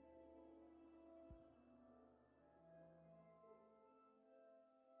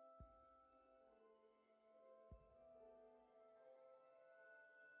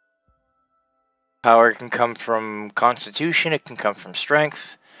 Power can come from constitution, it can come from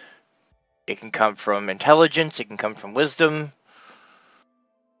strength, it can come from intelligence, it can come from wisdom.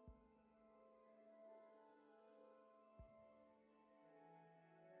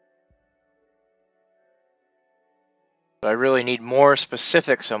 So I really need more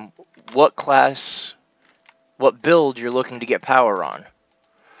specifics on what class, what build you're looking to get power on.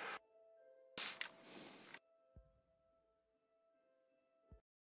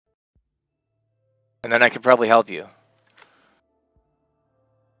 And then I could probably help you.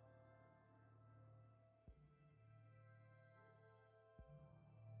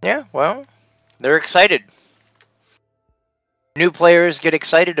 Yeah, well, they're excited. New players get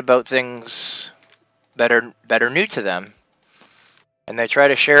excited about things that are new to them, and they try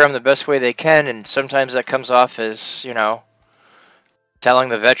to share them the best way they can. And sometimes that comes off as, you know, telling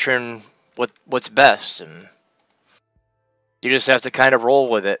the veteran what's best, and you just have to kind of roll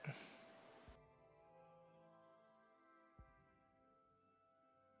with it.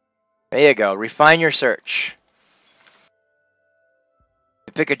 There you go. Refine your search.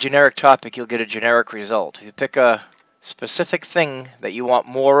 If you pick a generic topic, you'll get a generic result. If you pick a specific thing that you want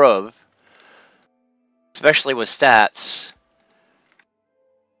more of, especially with stats,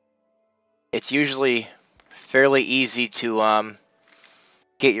 it's usually fairly easy to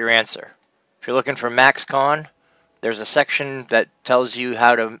get your answer. If you're looking for max con, there's a section that tells you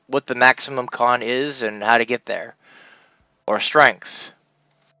what the maximum con is and how to get there. Or strength.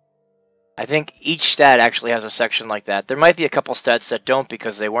 I think each stat actually has a section like that. There might be a couple stats that don't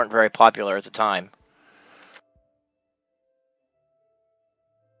because they weren't very popular at the time.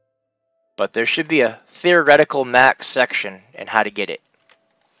 But there should be a theoretical max section and how to get it.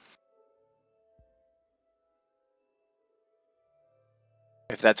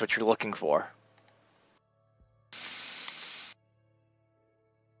 If that's what you're looking for.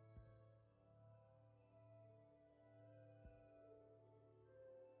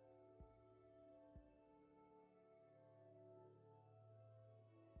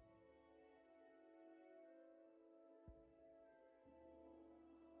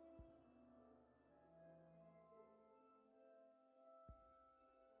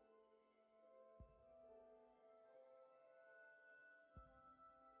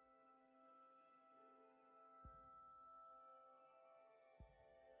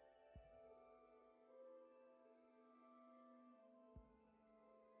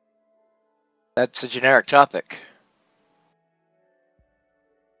 That's a generic topic.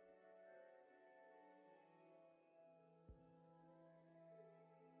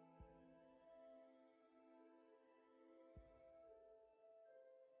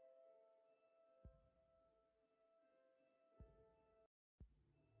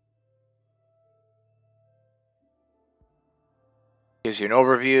 Gives you an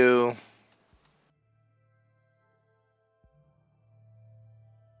overview.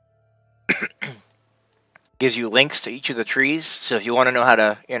 Gives you links to each of the trees. So if you want to know how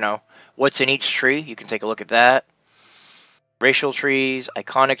to, what's in each tree, you can take a look at that. Racial trees,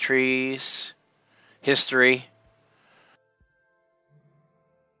 iconic trees, history.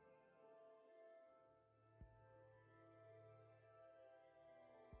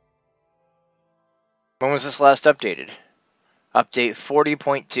 When was this last updated? Update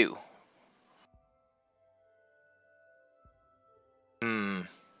 40.2.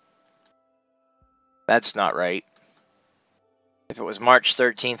 That's not right. If it was March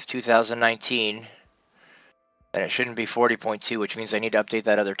 13th, 2019, then it shouldn't be 40.2, which means I need to update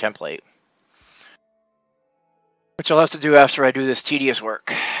that other template. Which I'll have to do after I do this tedious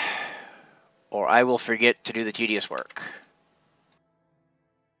work. Or I will forget to do the tedious work.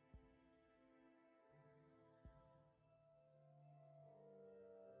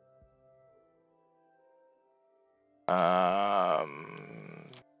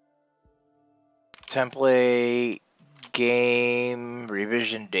 Template, game,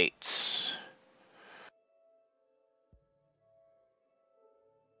 revision dates.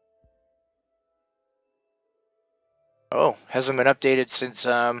 Oh, hasn't been updated since,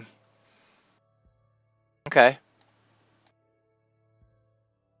 okay.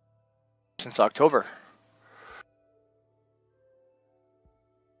 Since October.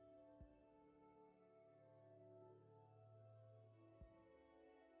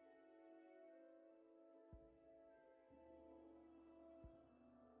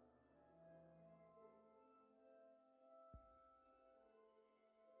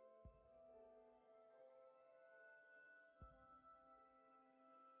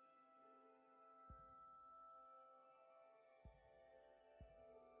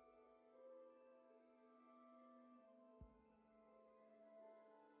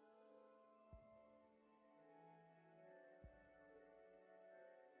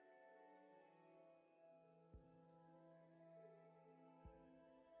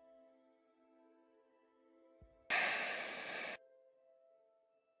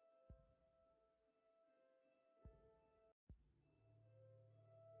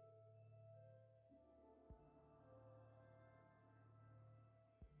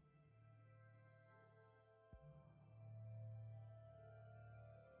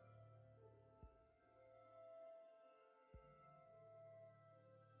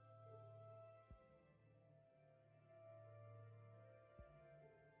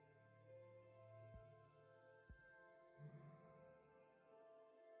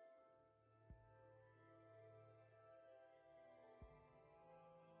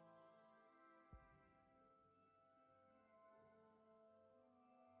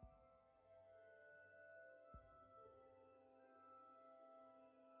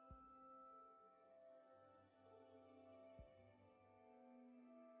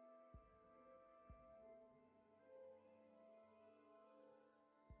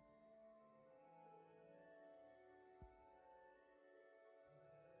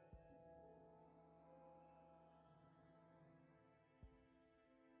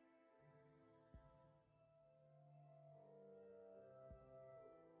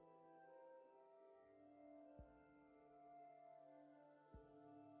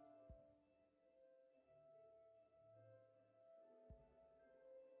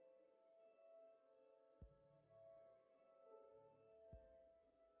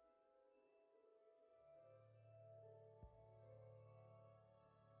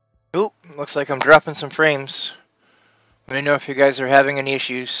 Oop, looks like I'm dropping some frames. Let me know if you guys are having any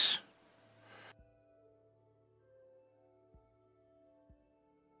issues.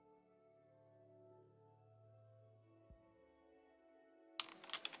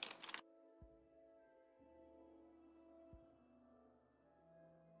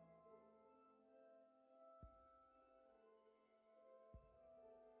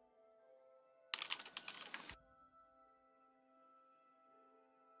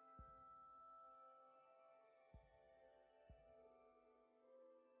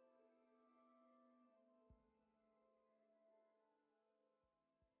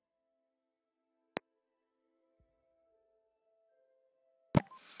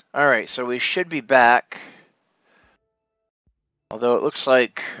 Alright, so we should be back. Although it looks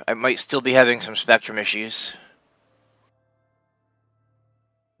like I might still be having some Spectrum issues.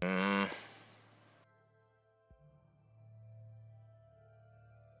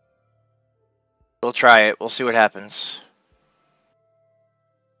 We'll try it. We'll see what happens.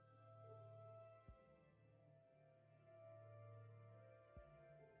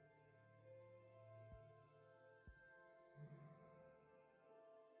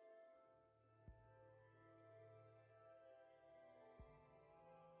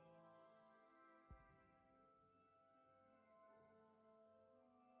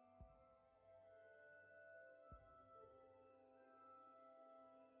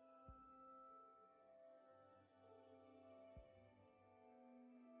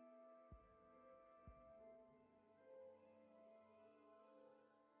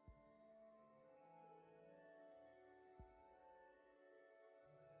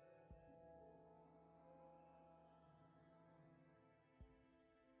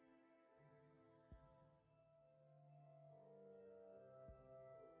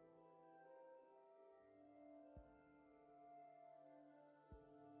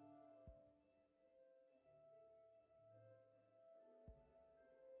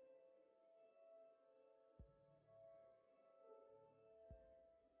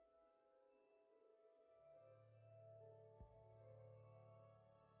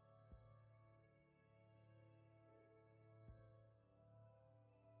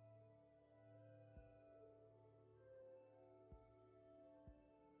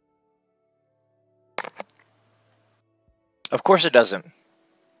 Of course it doesn't.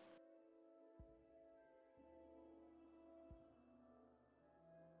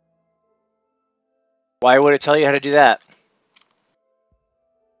 Why would it tell you how to do that?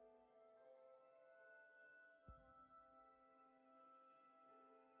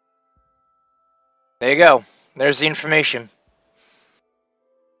 There you go. There's the information.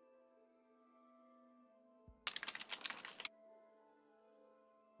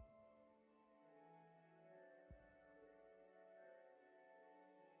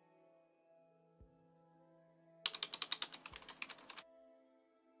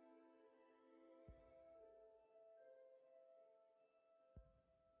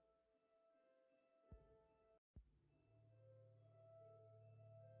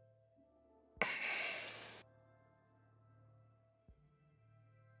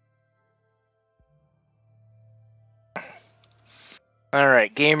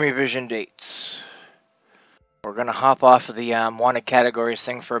 Alright, game revision dates. We're going to hop off of the wanted categories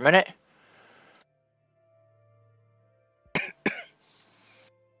thing for a minute.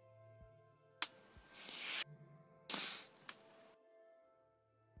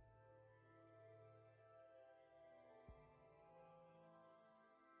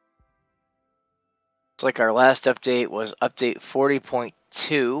 It's like our last update was update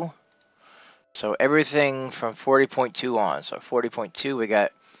 40.2. So everything from 40.2 on. So 40.2, we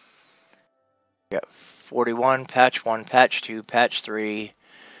got 41, patch 1, patch 2, patch 3,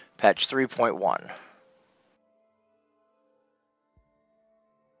 patch 3.1.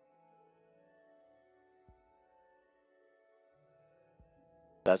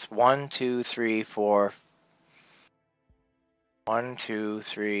 That's 1, 2, 3, 4. 1, 2,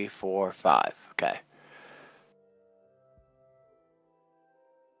 3, 4, 5. Okay.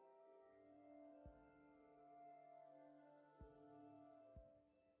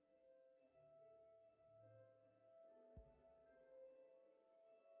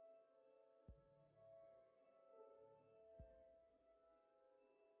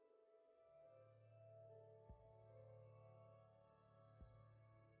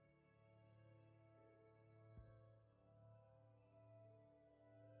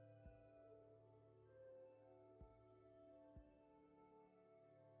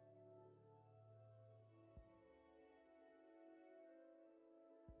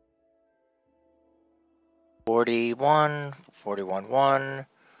 Forty-one, 41.1,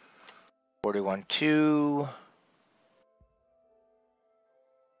 41.2.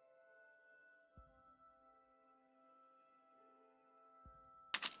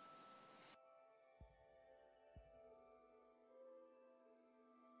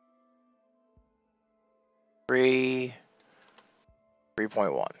 Three,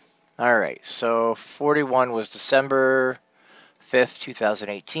 3.1. All right, so 41 was December 5th,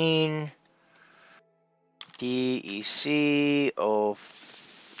 2018. DEC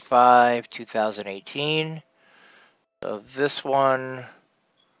 05, 2018. So this one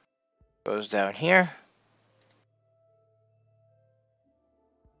goes down here.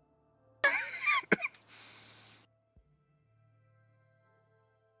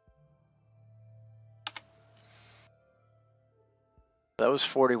 That was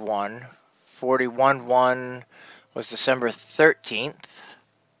 41. 41.1 was December 13th.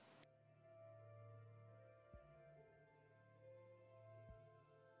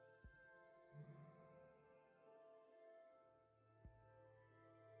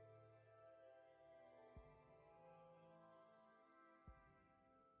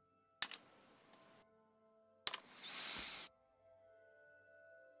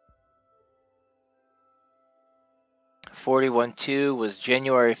 $41.2 was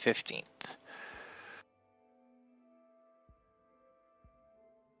January 15th.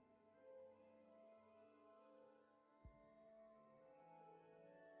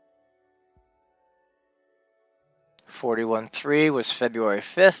 $41.3 was February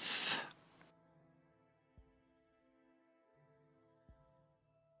 5th.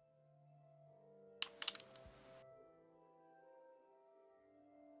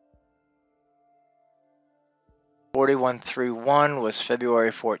 $41.3.1 was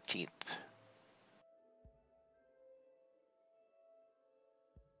February 14th.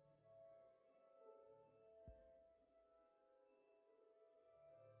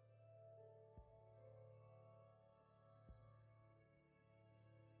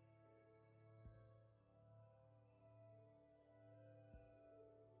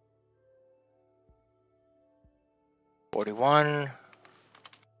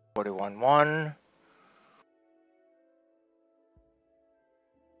 $41.1.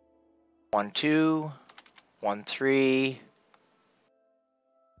 1.2, 1.3,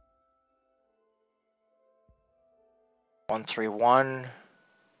 131.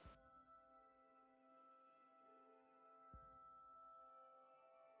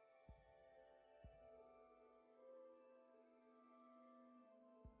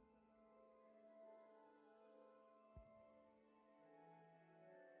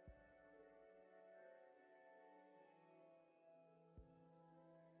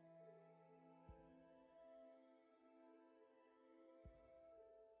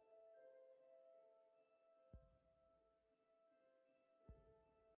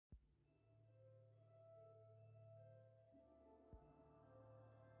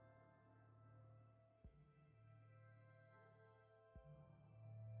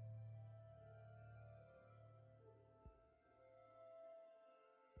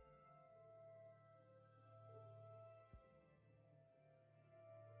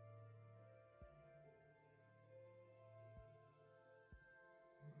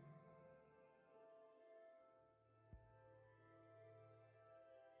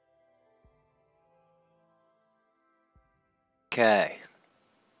 Okay.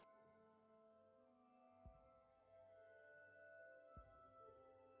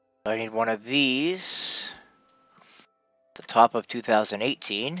 I need one of these. The top of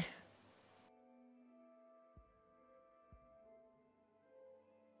 2018.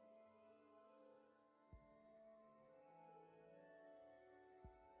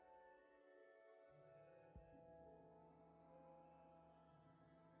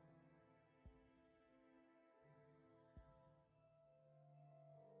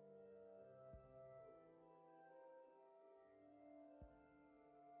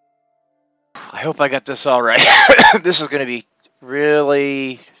 I hope I got this all right. This is going to be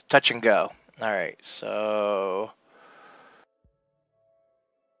really touch and go. All right, so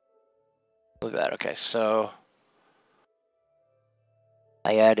look at that. Okay, so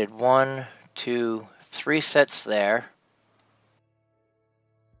I added 1, 2, 3 sets there.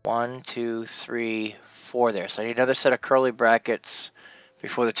 1, 2, 3, 4 there. So I need another set of curly brackets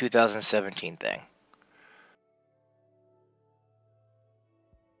before the 2017 thing.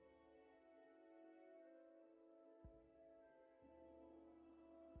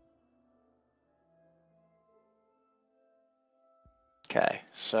 Okay,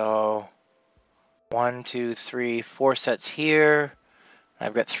 so 1, 2, 3, 4 sets here.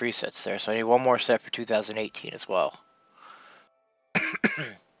 I've got 3 sets there, so I need one more set for 2018 as well.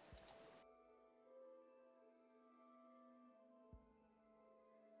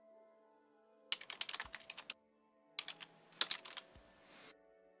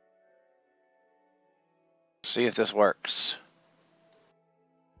 See if this works.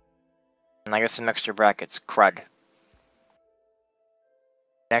 And I got some extra brackets. Crud.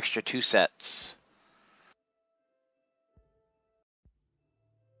 An extra 2 sets.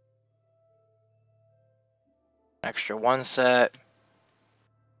 Extra 1 set.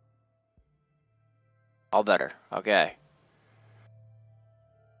 All better. Okay.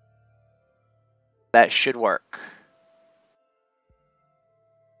 That should work.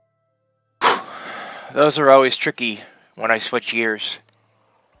 Those are always tricky when I switch gears.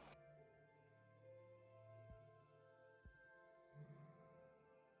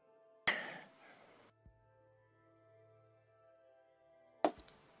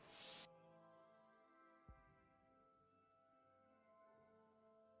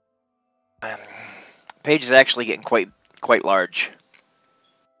 Page is actually getting quite large.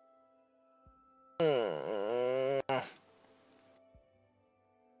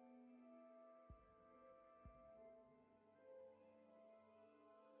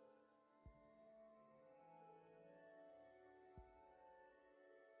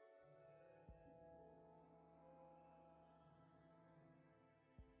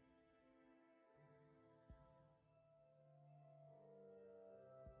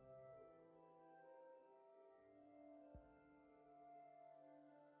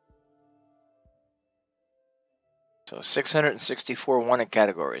 So 664 wanted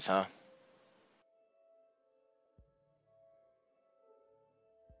categories, huh?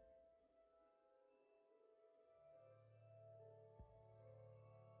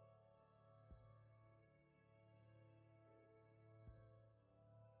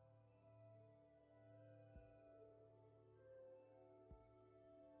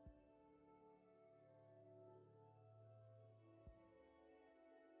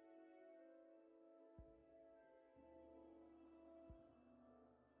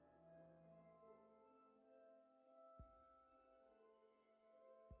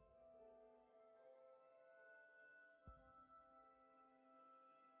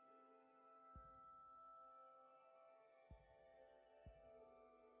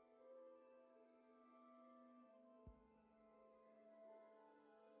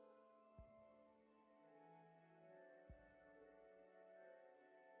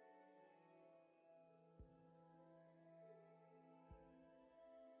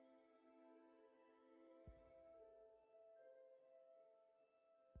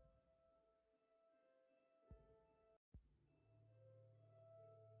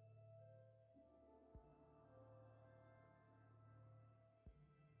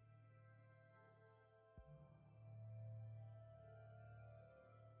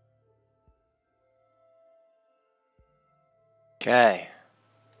 Okay.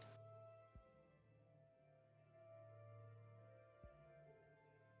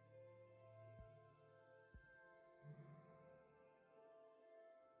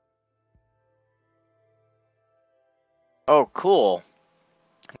 Oh, cool.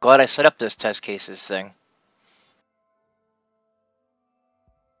 I'm glad I set up this test cases thing.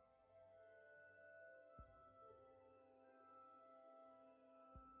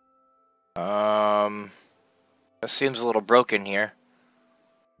 This seems a little broken here.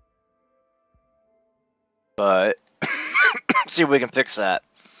 But let's see if we can fix that.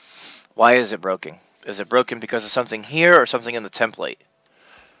 Why is it broken? Is it broken because of something here or something in the template?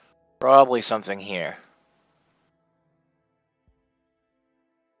 Probably something here.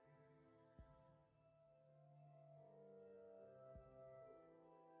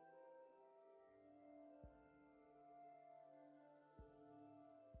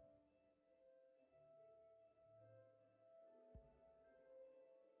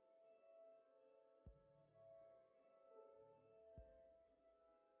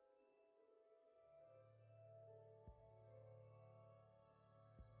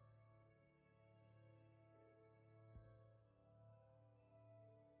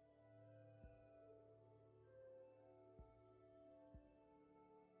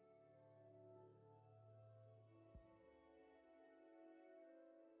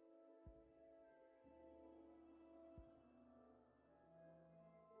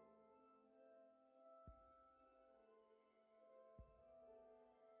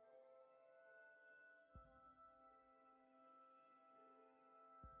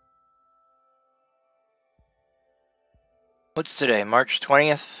 What's today? March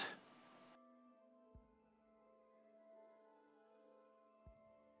 20th?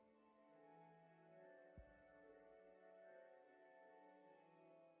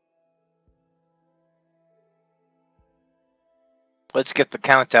 Let's get the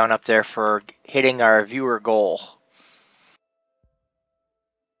countdown up there for hitting our viewer goal.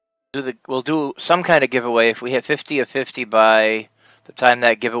 We'll do some kind of giveaway if we hit 50 of 50 by the time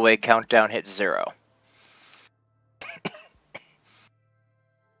that giveaway countdown hits 0.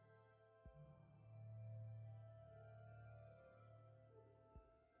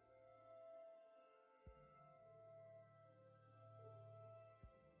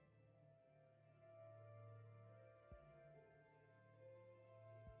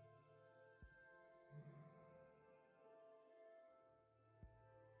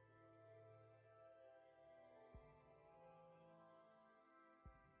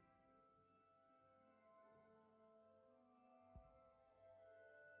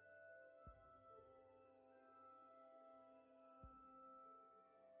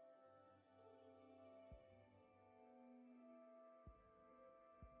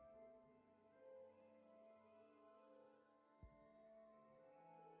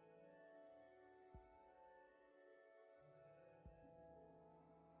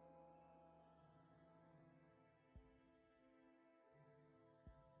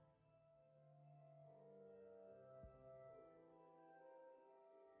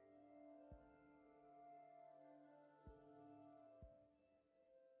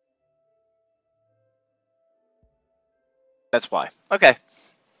 That's why. Okay.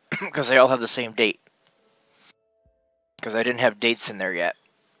 Because they all have the same date. Because I didn't have dates in there yet.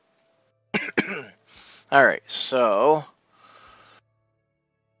 Alright, so...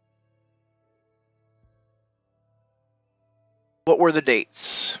 what were the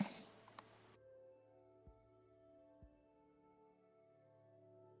dates?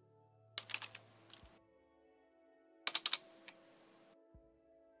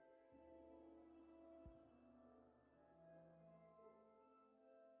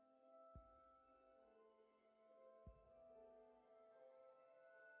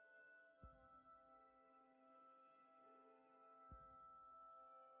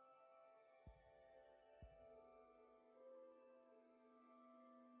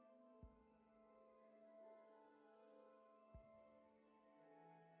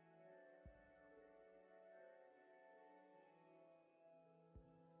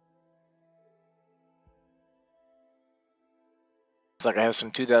 Looks like I have some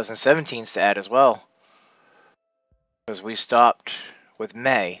 2017s to add as well. Because we stopped with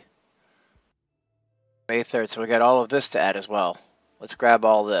May 3rd, so we got all of this to add as well. Let's grab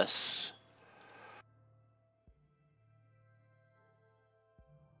all this.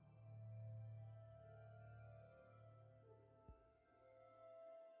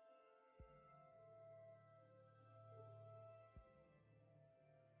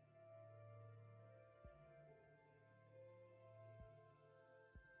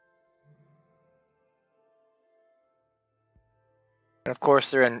 And of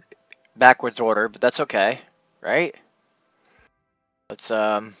course, they're in backwards order, but that's okay, right? Let's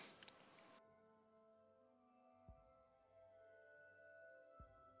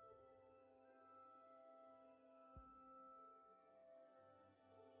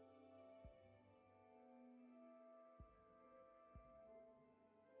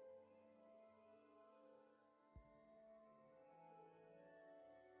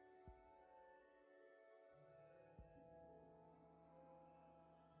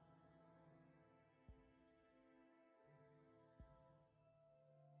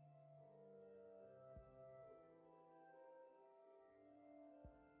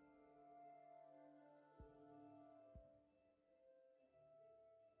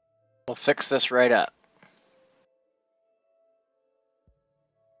we'll fix this right up.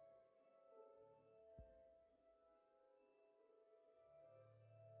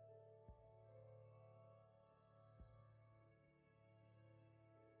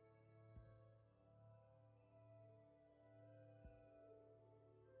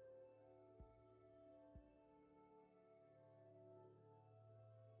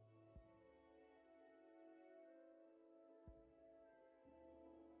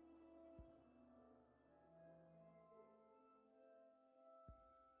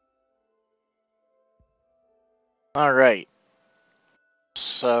 All right.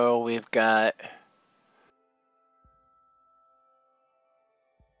 So we've got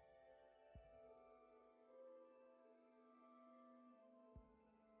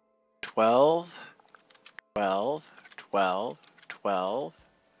 12, 12, 12, 12.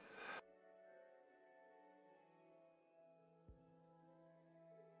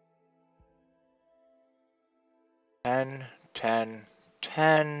 10, 10,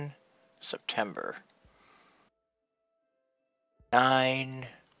 10, September. 9,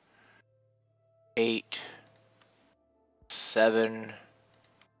 8, 7,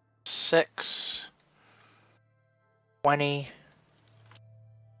 6, 20,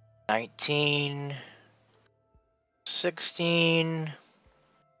 19, 16,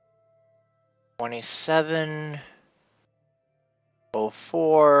 27,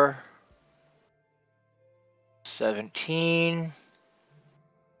 04, 17,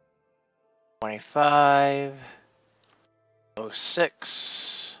 25,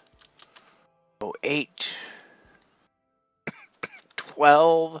 06, 08,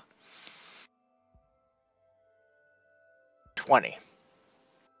 12, 20.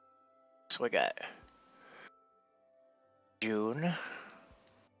 So we got June,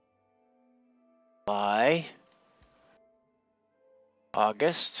 July,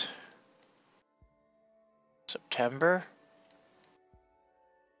 August, September,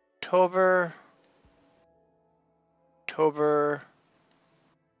 October, October,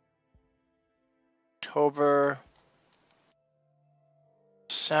 October,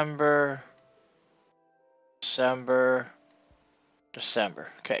 December, December,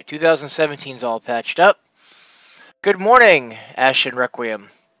 December. Okay, 2017 is all patched up. Good morning, Ashen Requiem.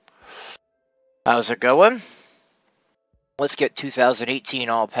 How's it going? Let's get 2018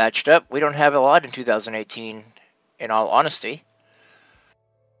 all patched up. We don't have a lot in 2018, in all honesty.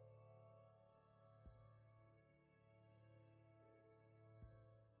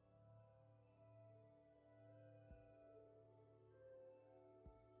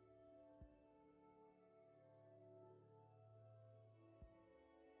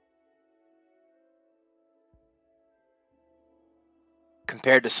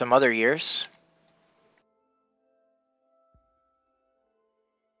 Compared to some other years.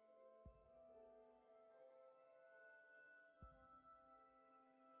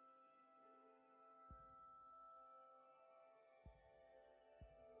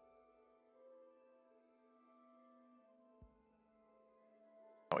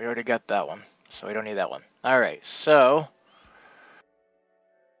 We already got that one, so we don't need that one. All right, so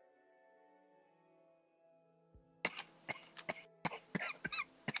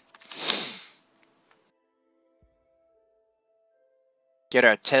get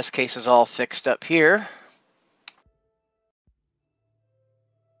our test cases all fixed up here.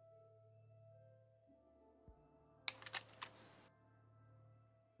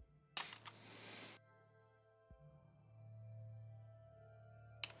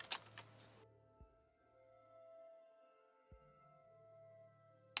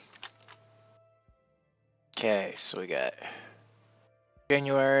 Okay, so we got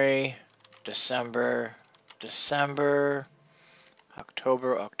January, December, December,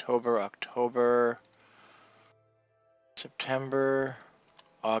 October, October, October, September,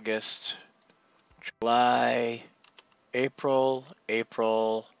 August, July, April,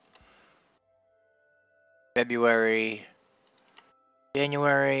 April, February,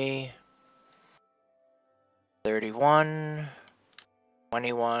 January 31,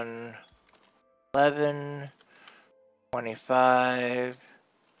 21, 11, 25,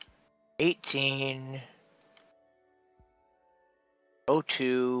 18,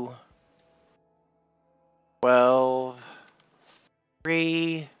 02, 12,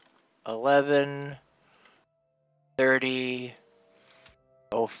 3, 11, 30,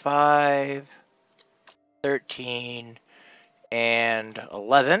 05, 13, and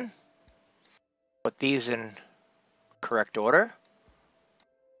 11. Put these in correct order.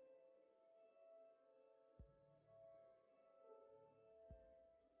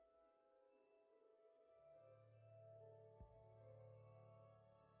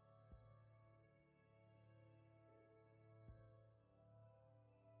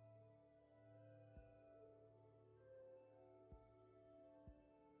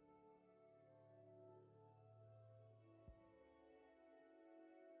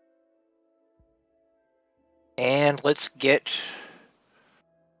 And let's get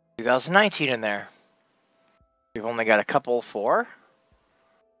 2019 in there. We've only got a couple for.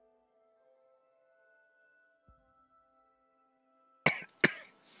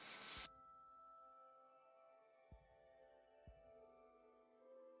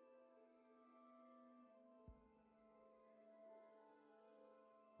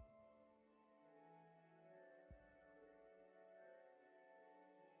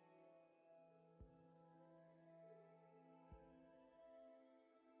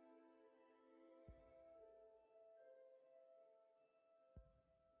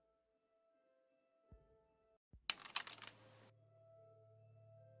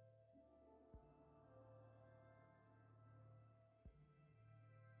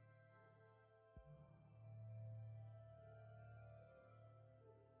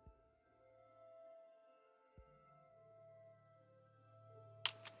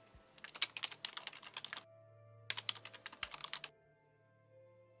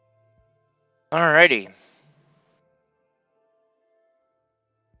 Alrighty.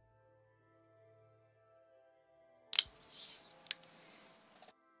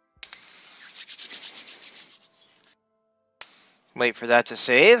 Wait for that to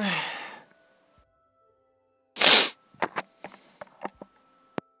save.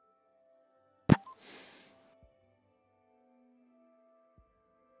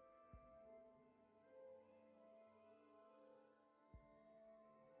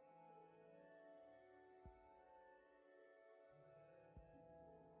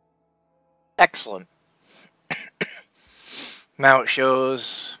 Excellent. Now it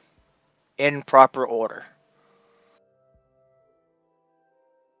shows in proper order.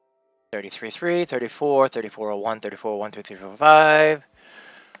 33.3, 34, 34.01, 34.1, 33.5.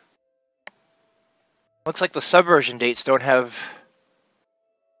 Looks like the subversion dates don't have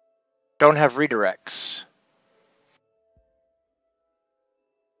redirects.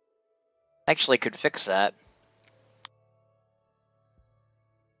 Actually could fix that.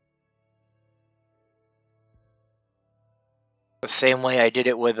 The same way I did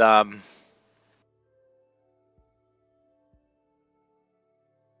it with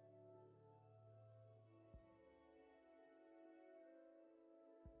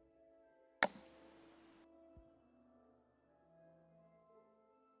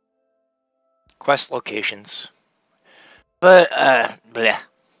quest locations. But bleh.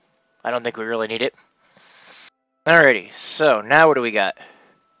 I don't think we really need it. Alrighty, so now what do we got?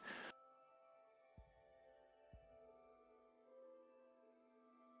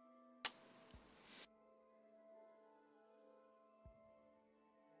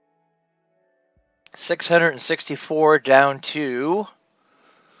 $664 down to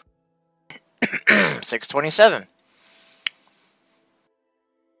 $627.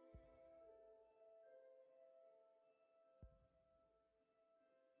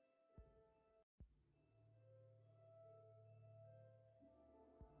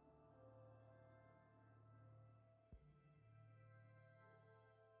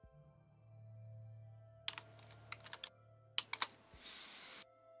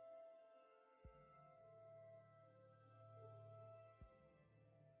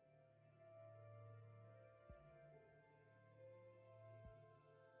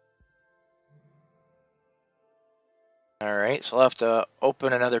 Alright, so I'll have to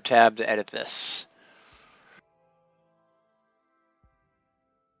open another tab to edit this.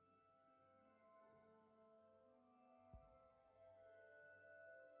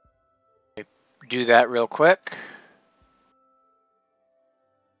 Do that real quick.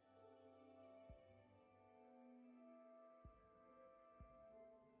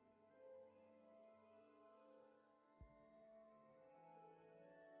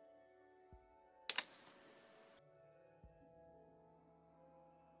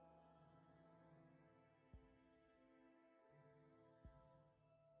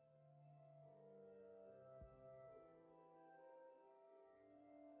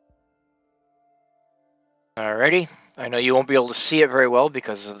 Alrighty, I know you won't be able to see it very well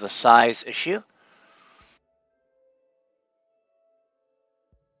because of the size issue.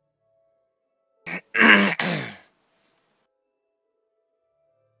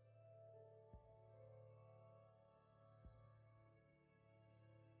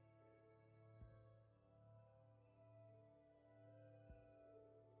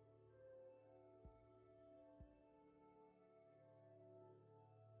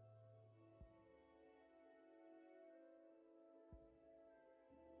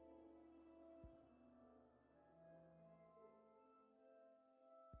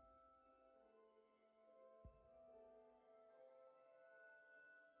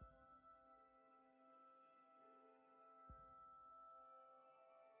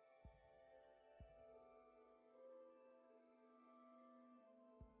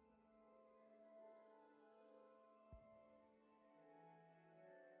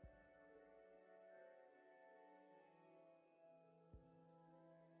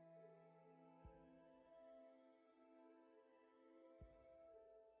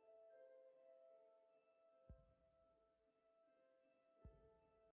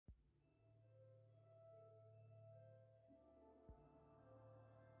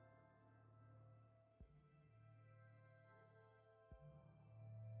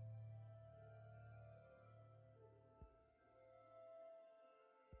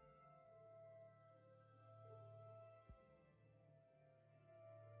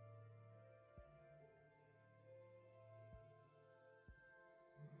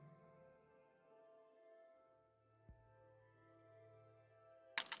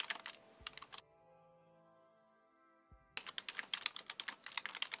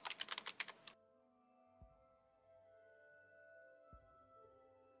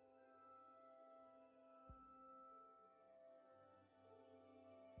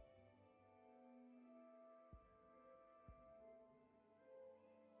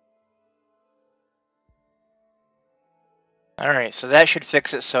 Alright, so that should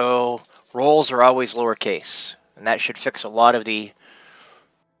fix it so rolls are always lowercase. And that should fix a lot of the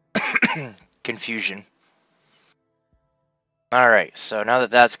confusion. Alright, so now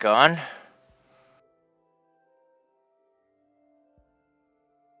that that's gone,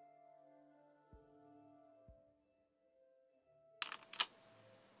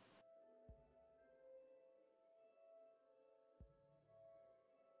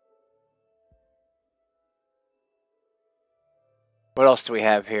 what else do we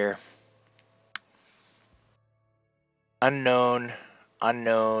have here? Unknown,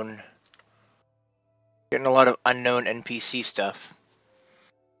 unknown. Getting a lot of unknown NPC stuff.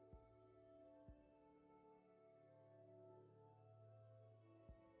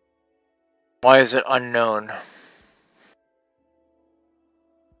 Why is it unknown?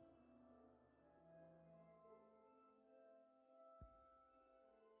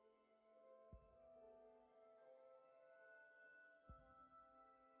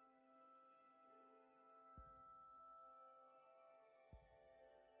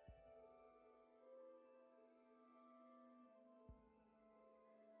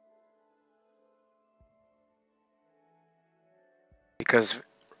 Because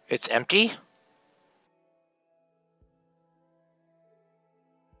it's empty?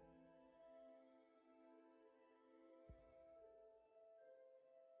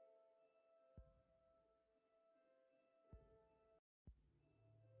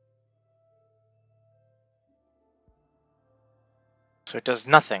 So it does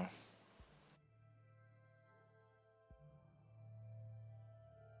nothing.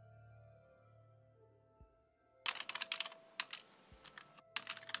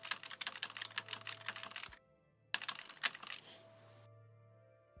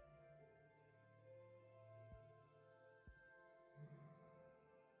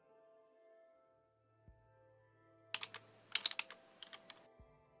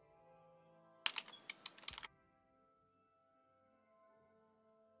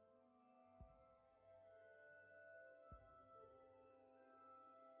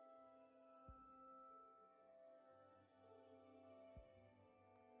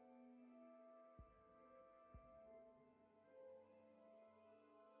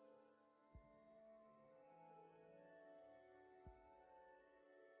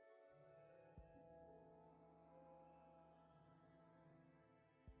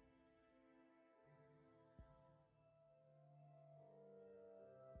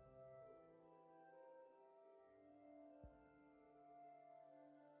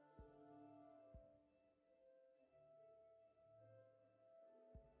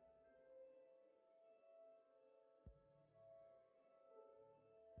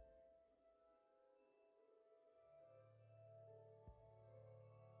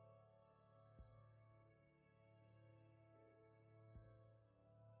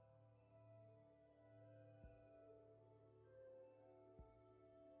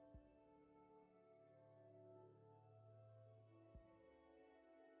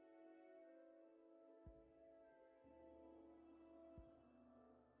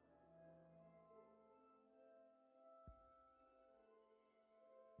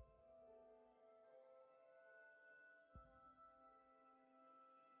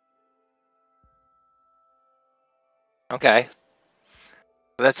 Okay.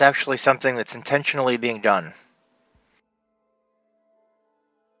 That's actually something that's intentionally being done.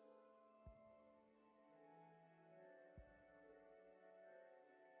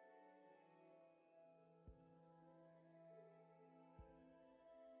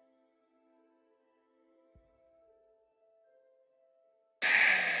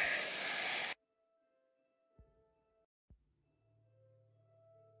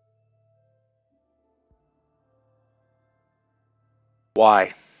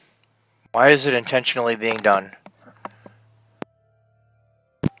 Why? Why is it intentionally being done?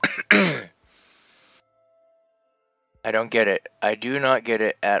 I don't get it. I do not get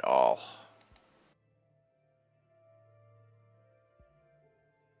it at all.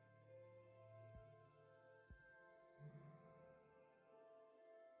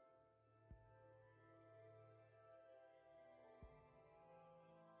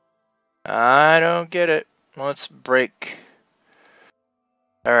 I don't get it. Let's break.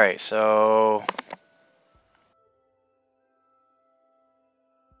 Alright, so...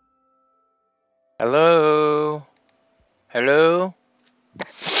 Hello? Hello?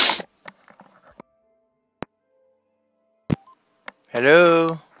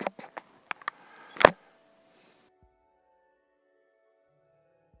 Hello?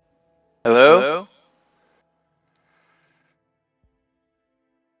 Hello? Hello?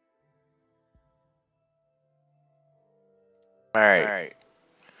 Alright. Alright.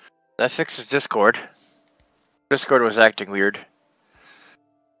 That fixes Discord. Discord was acting weird.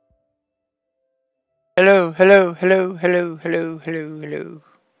 Hello, hello, hello, hello, hello, hello, hello.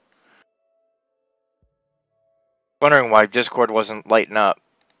 Wondering why Discord wasn't lighting up.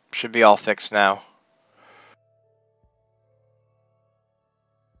 Should be all fixed now.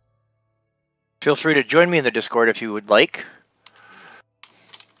 Feel free to join me in the Discord if you would like.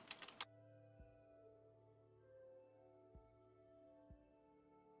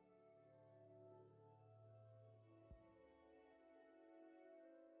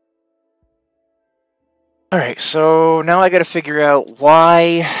 Alright, so now I gotta figure out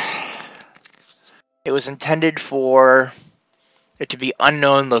why it was intended for it to be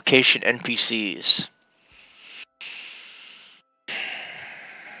unknown location NPCs.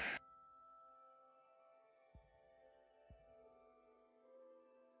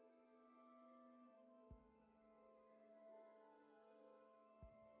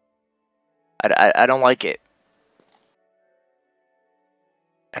 I don't like it.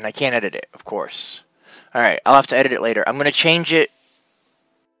 And I can't edit it, of course. Alright, I'll have to edit it later. I'm gonna change it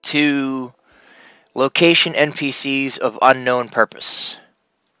to location NPCs of unknown purpose.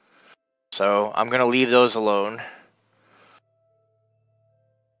 So I'm gonna leave those alone.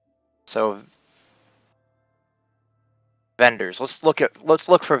 So vendors. Let's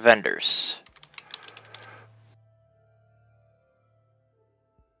look for vendors.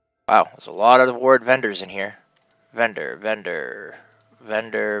 Wow, there's a lot of the word vendors in here. Vendor, vendor,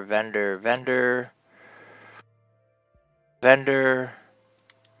 vendor, vendor, vendor, vendor,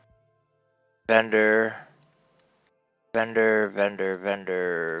 vendor, vendor, vendor,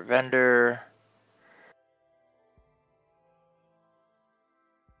 vendor, vendor,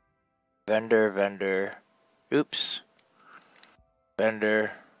 vendor, vendor. Oops.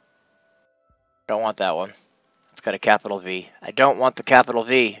 Vendor. Don't want that one. It's got a capital V. I don't want the capital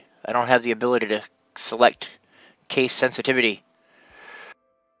V. I don't have the ability to select case sensitivity.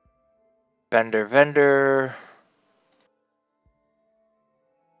 Vendor, vendor.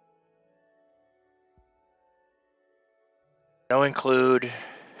 No include.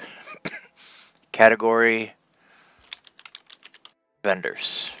 Category.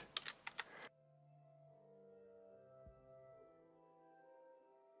 Vendors.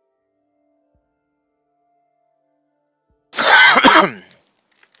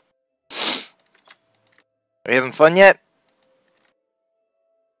 Are you having fun yet?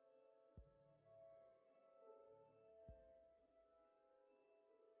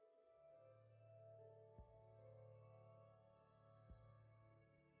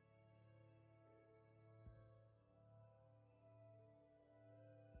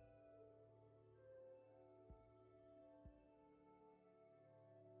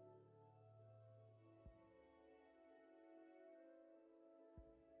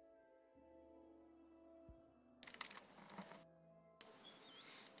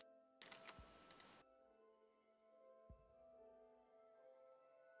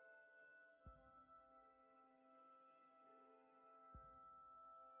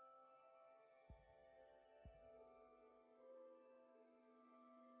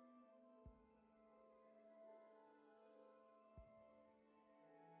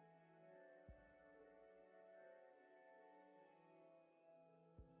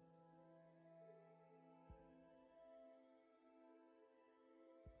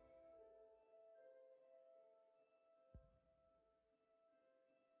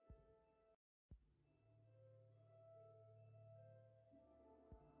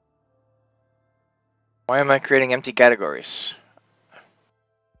 Why am I creating empty categories?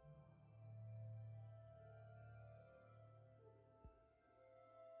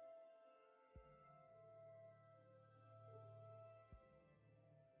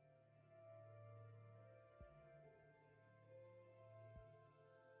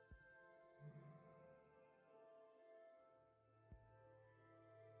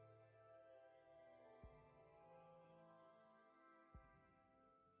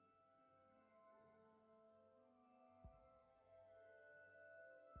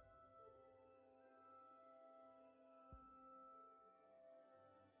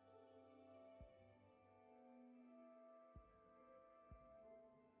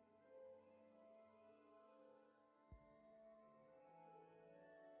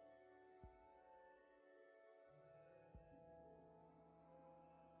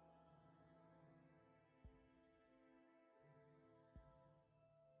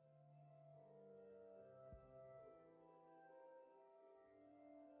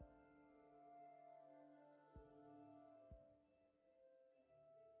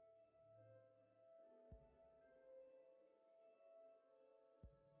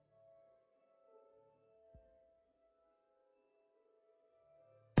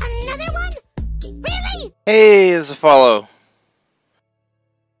 Another one? Really? Hey, there's a follow.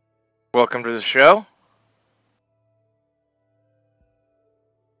 Welcome to the show.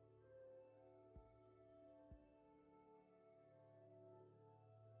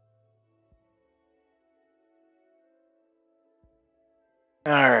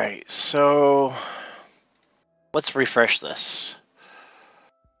 Alright, so let's refresh this.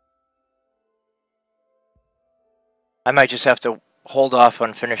 I might just have to hold off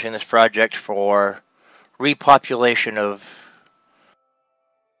on finishing this project for repopulation of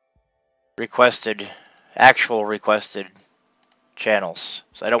actual requested channels.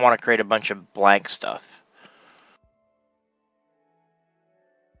 So I don't want to create a bunch of blank stuff.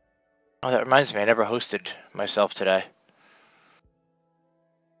 Oh, that reminds me, I never hosted myself today.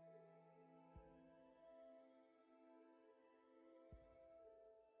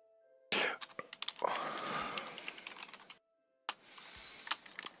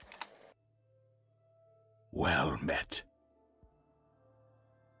 Well met.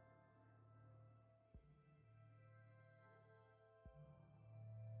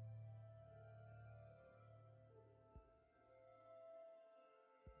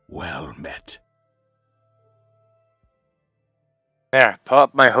 Well met. There, pull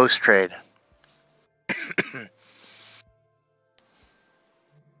up my host trade.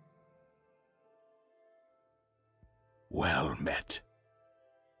 Well met.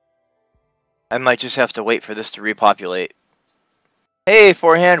 I might just have to wait for this to repopulate. Hey,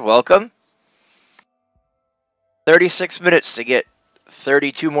 Forehand, welcome. 36 minutes to get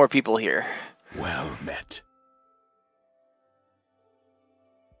 32 more people here. Well met.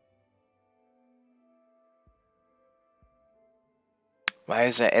 Why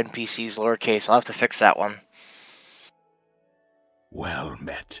is that NPC's lowercase? I'll have to fix that one. Well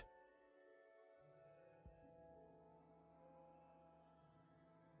met.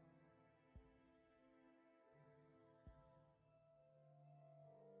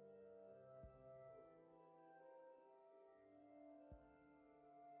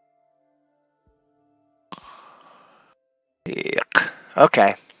 Yuck.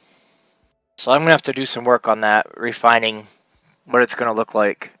 Okay. So I'm going to have to do some work on that, refining what it's going to look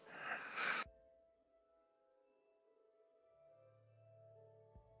like.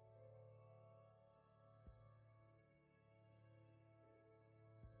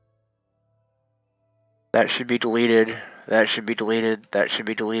 That should be deleted. That should be deleted. That should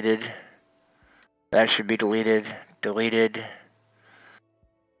be deleted. That should be deleted. Deleted.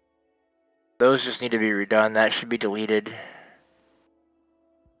 Those just need to be redone. That should be deleted.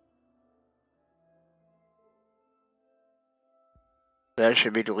 That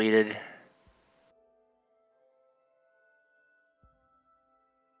should be deleted.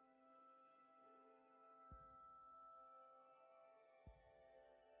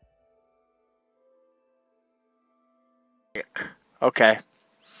 Okay.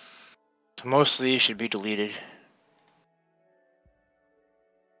 So most of these should be deleted.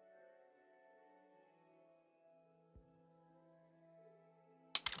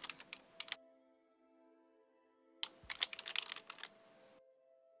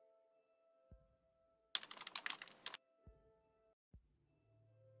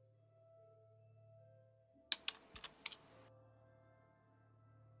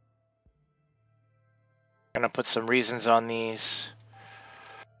 Gonna put some reasons on these.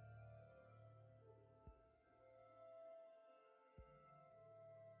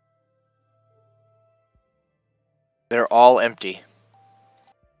 They're all empty.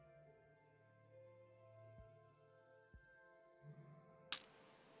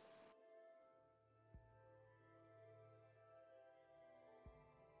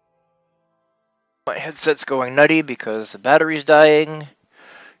 My headset's going nutty because the battery's dying,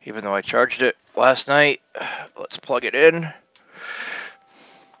 even though I charged it last night. Let's plug it in.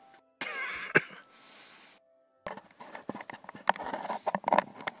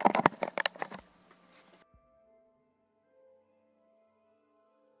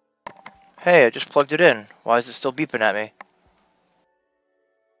 Hey, I just plugged it in. Why is it still beeping at me?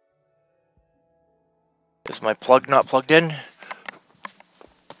 Is my plug not plugged in?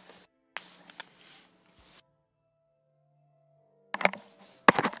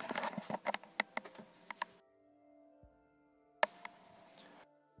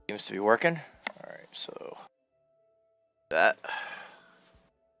 Seems to be working. Alright, so that.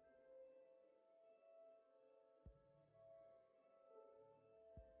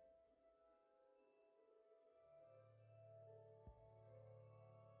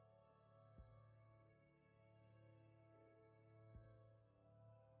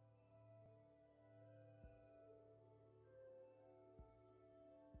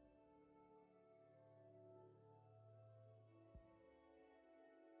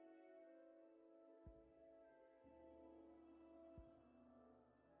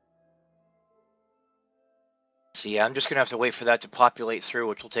 So yeah, I'm just gonna have to wait for that to populate through,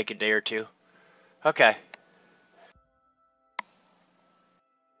 which will take a day or two. Okay.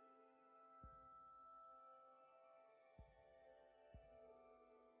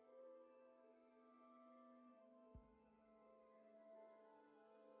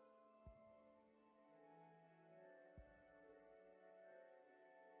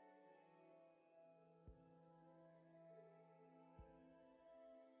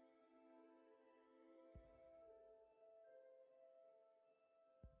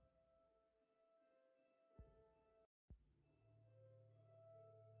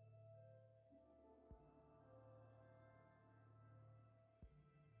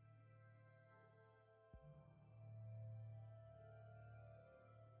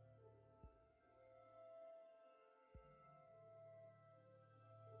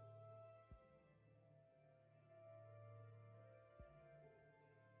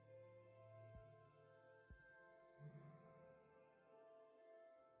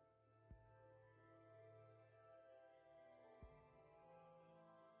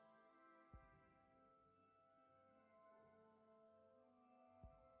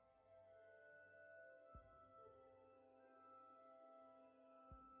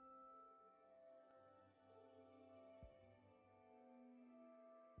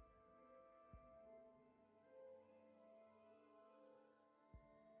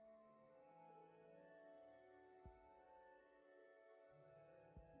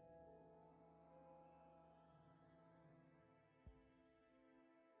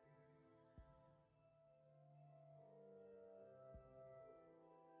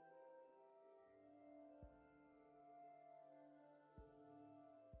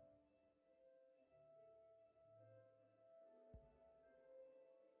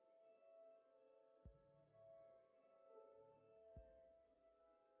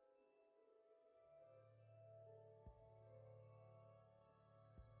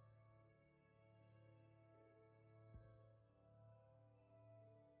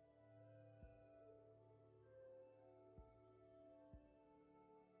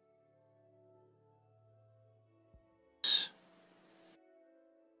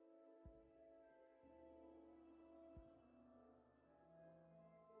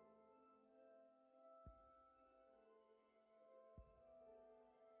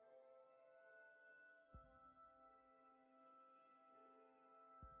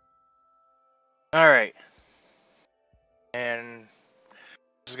 Alright. And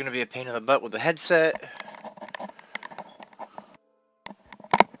this is gonna be a pain in the butt with the headset.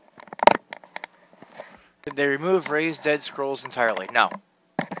 Did they remove raised dead scrolls entirely? No.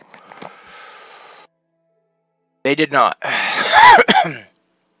 They did not.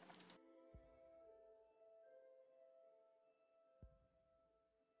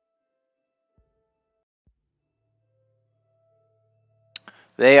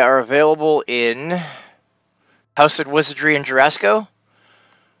 They are available in House of Wizardry in Jurassico,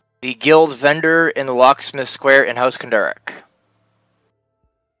 the Guild Vendor in the Locksmith Square in House Kundarak.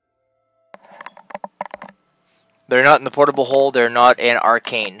 They're not in the portable hole, they're not an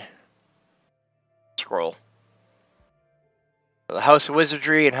arcane scroll. The House of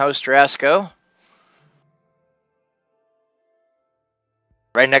Wizardry in House Jurassico.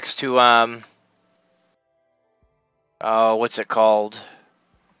 Right next to Oh, what's it called?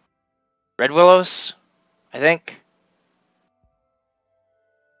 Red Willows, I think.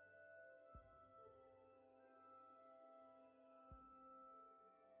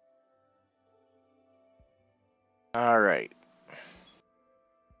 All right.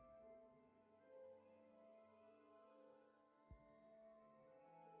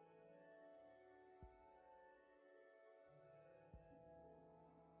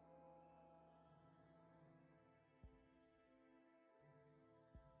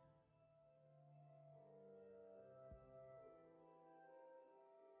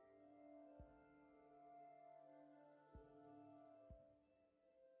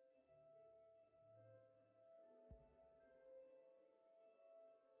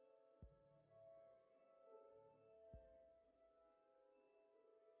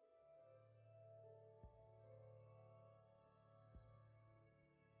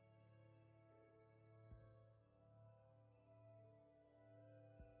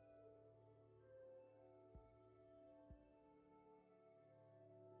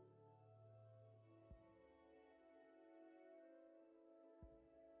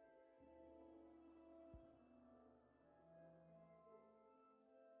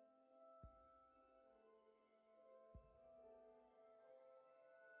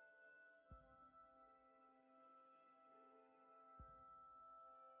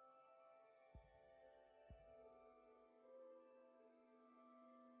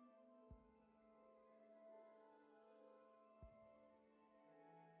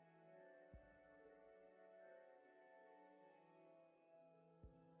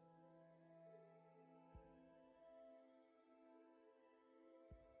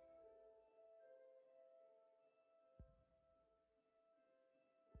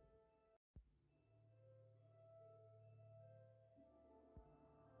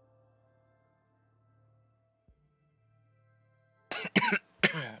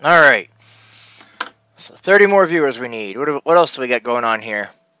 All right. So 30 more viewers we need. What else do we got going on here?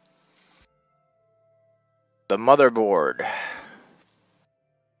 The motherboard.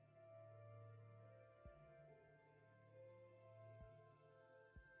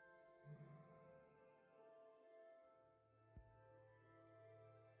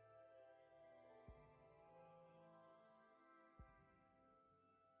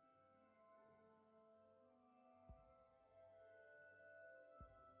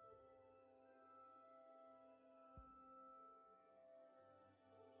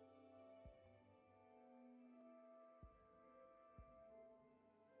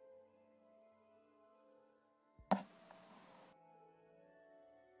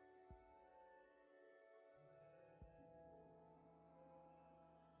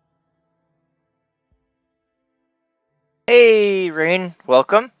 Hey, Rain.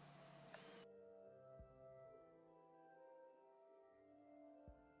 Welcome. I'm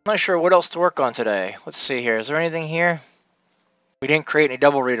not sure what else to work on today. Let's see here. Is there anything here? We didn't create any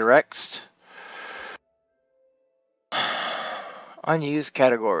double redirects. Unused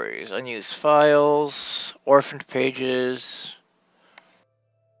categories, unused files, orphaned pages.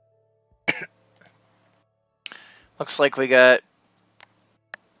 Looks like we got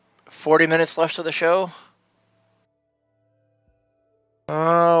 40 minutes left of the show.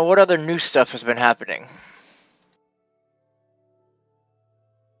 What other new stuff has been happening?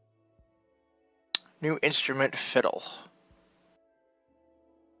 New instrument fiddle.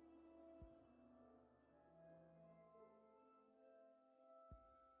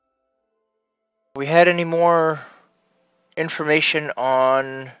 We had any more information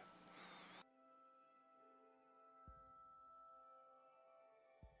on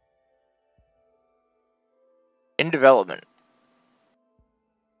in development?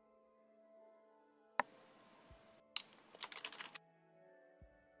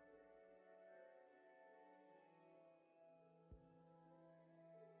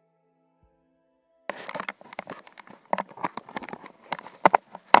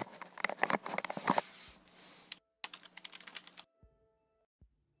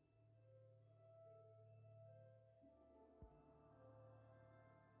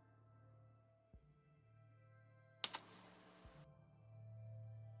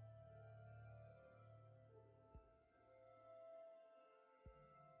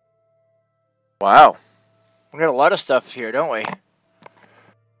 Wow, we got a lot of stuff here, don't we?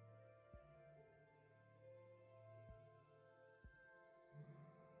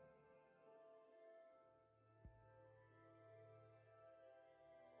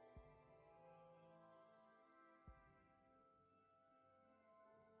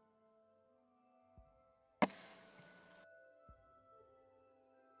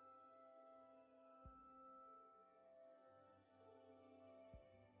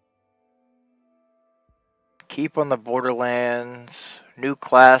 Keep on the Borderlands. New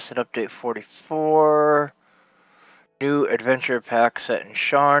class in Update 44. New adventure pack set in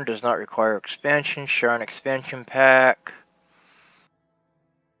Sharn. Does not require expansion. Sharn expansion pack.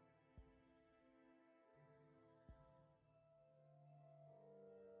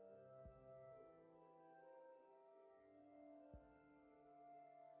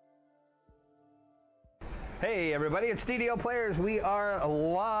 Hey everybody, it's DDO Players. We are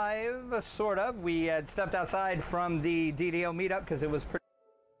live, sort of. We had stepped outside from the DDO meetup because it was pretty...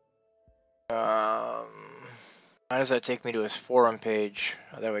 How does that take me to his forum page?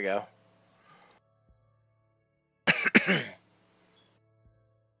 Oh, there we go.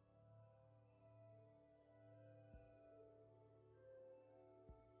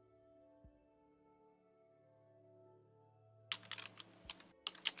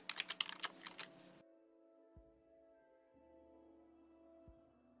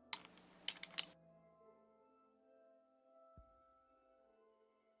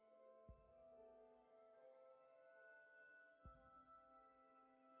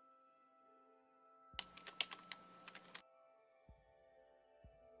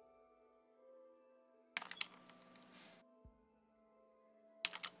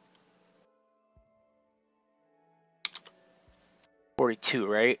 $42,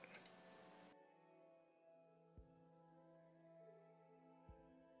 right?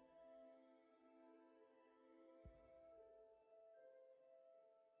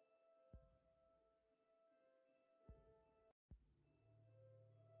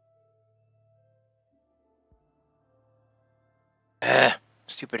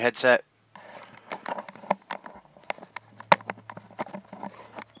 Stupid headset.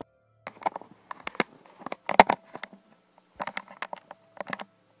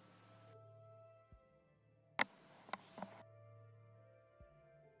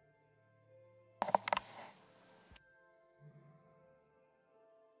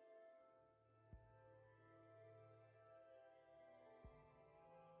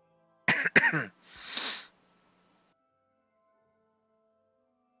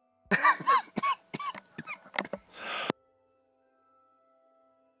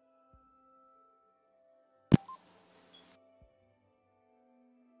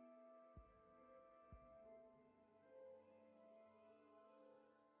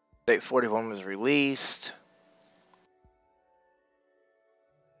 Update 41 was released.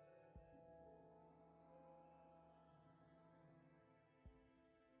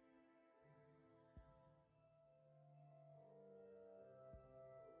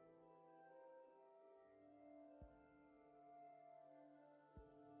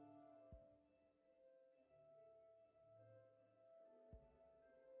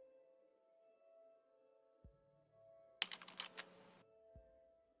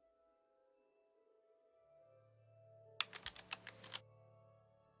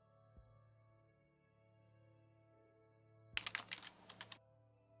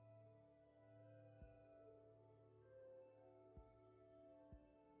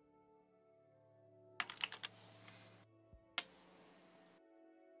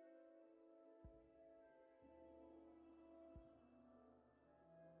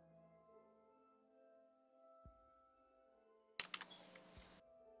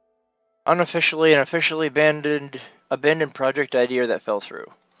 Unofficially and officially abandoned project idea that fell through.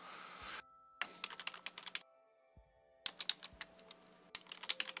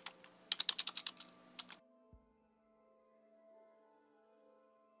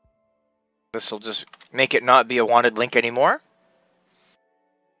 This will just make it not be a wanted link anymore.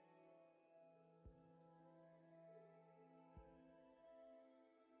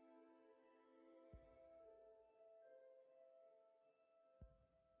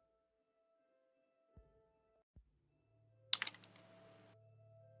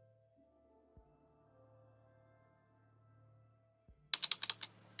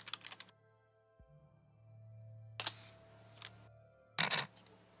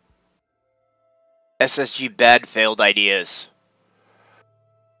 SSG bad failed ideas.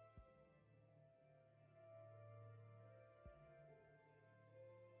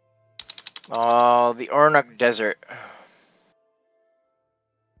 Oh, the Ornock Desert.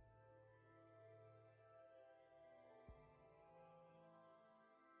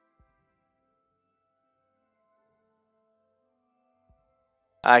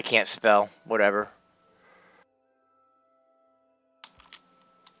 I can't spell. Whatever.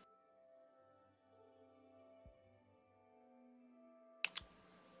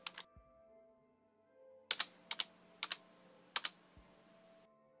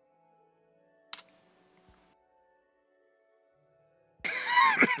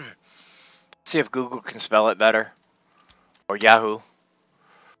 See if Google can spell it better. Or Yahoo.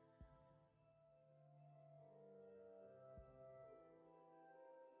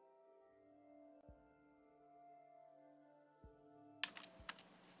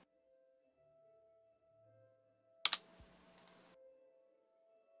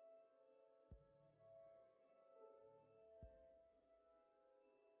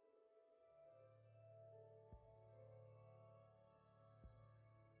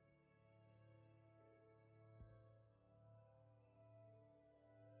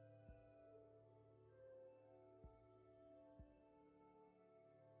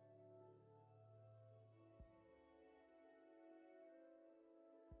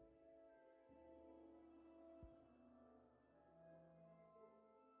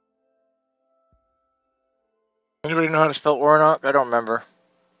 Anybody know how to spell Orinoco? I don't remember.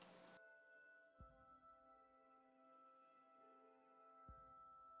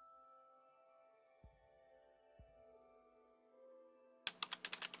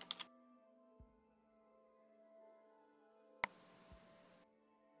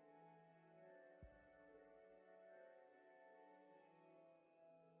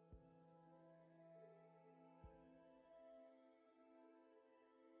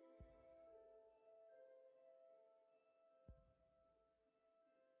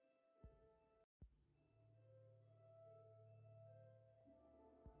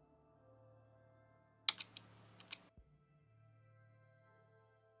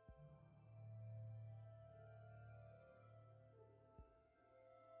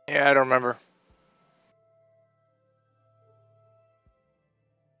 Yeah, I don't remember.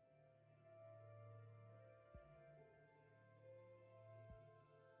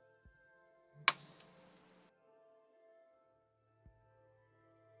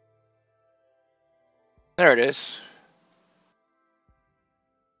 There it is.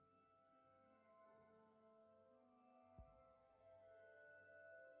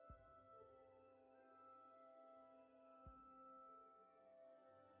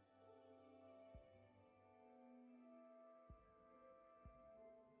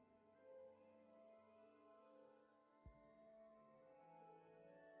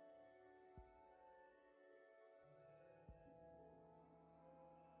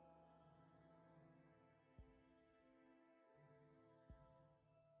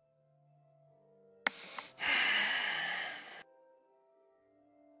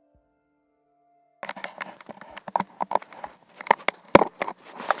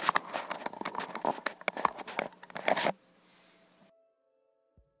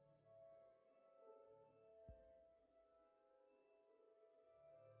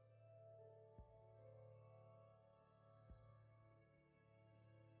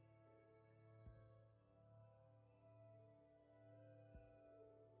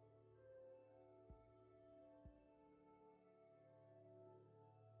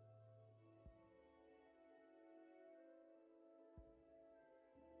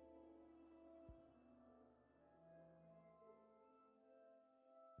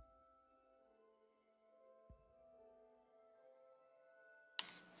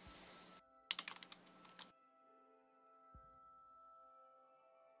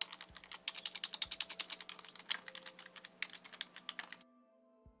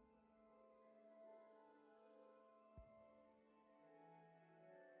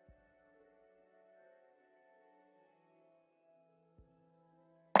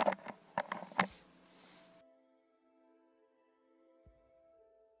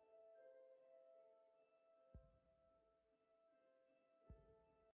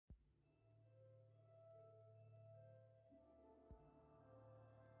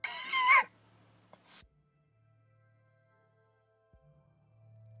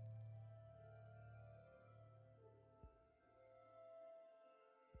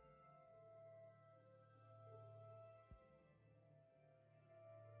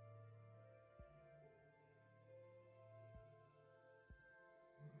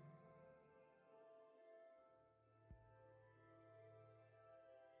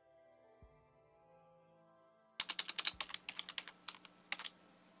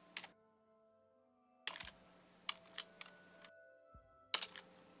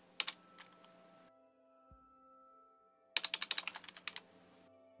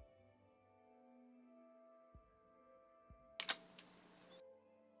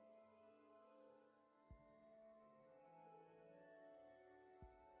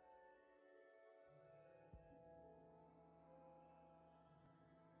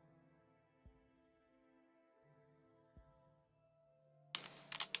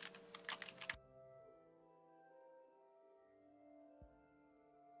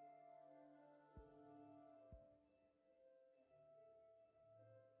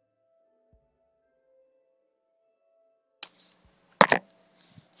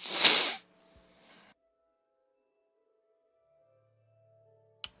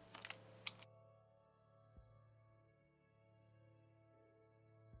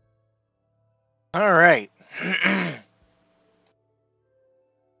 All right.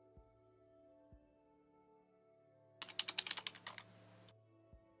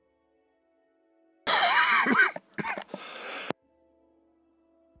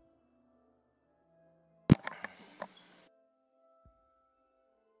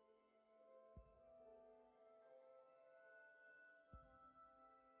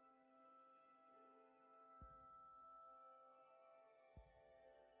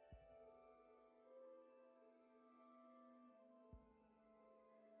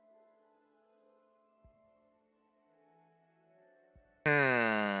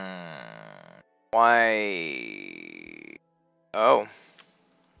 Why? Oh,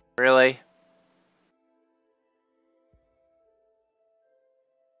 really?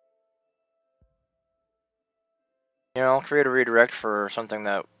 You know, I'll create a redirect for something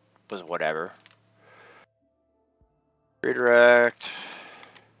that was whatever. Redirect.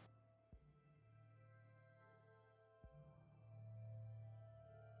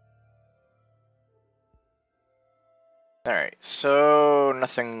 Alright, so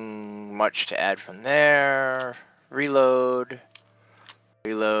nothing much to add from there. Reload.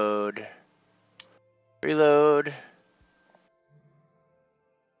 Reload. Reload.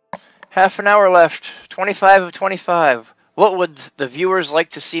 Half an hour left. 25 of 25. What would the viewers like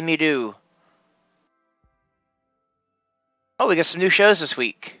to see me do? Oh, we got some new shows this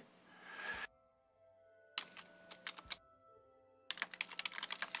week.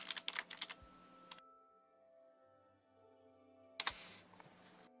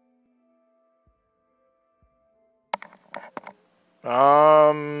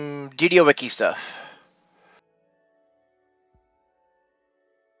 DDOwiki stuff.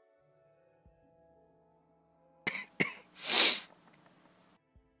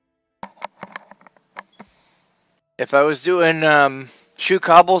 If I was doing shoe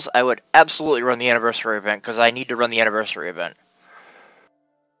cobbles, I would absolutely run the anniversary event because I need to run the anniversary event.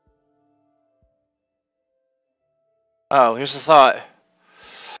 Oh, here's the thought.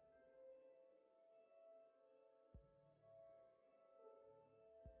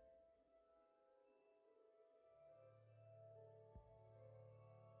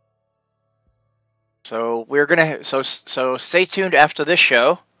 So we're gonna so stay tuned after this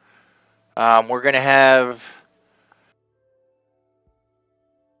show. We're gonna have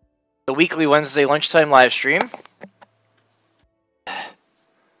the weekly Wednesday lunchtime live stream.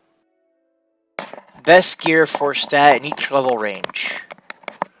 Best gear for stat in each level range.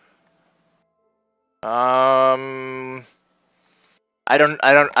 I don't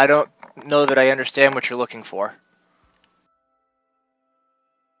know that I understand what you're looking for.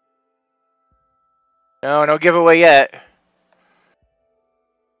 No giveaway yet.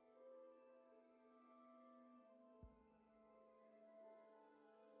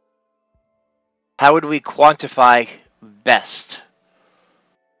 How would we quantify best?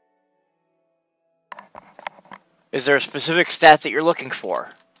 Is there a specific stat that you're looking for?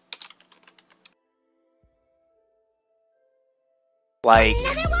 Like...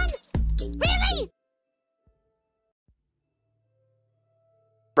 Another one? Really?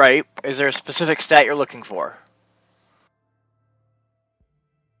 Right. Is there a specific stat you're looking for?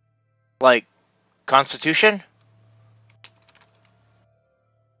 Like, Constitution?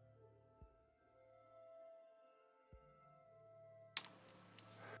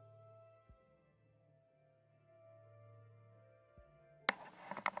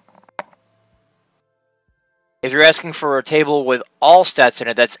 If you're asking for a table with all stats in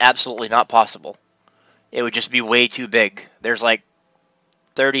it, that's absolutely not possible. It would just be way too big. There's like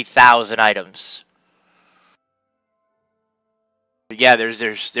 30,000 items. But yeah, there's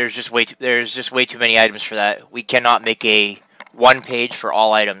just way too many items for that. We cannot make a one page for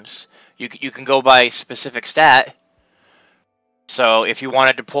all items. You can go by specific stat. So if you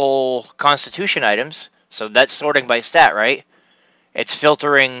wanted to pull Constitution items, so that's sorting by stat, right? It's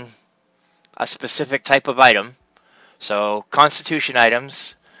filtering a specific type of item. So Constitution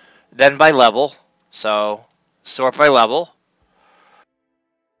items, then by level. So sort by level.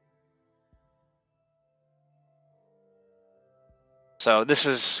 So this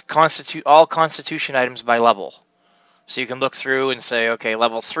is all Constitution items by level. So you can look through and say, okay,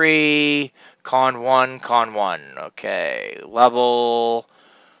 level 3, con 1, con 1. Okay, level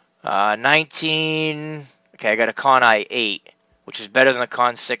 19. Okay, I got a con I 8, which is better than the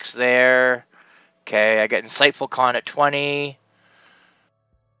con 6 there. Okay, I got insightful con at 20.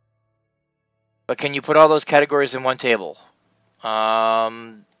 But can you put all those categories in one table?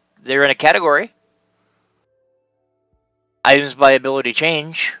 They're in a category. Items by ability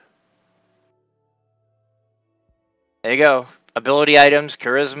change. There you go. ability items,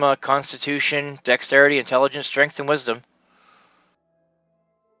 charisma, constitution, dexterity, intelligence, strength, and wisdom.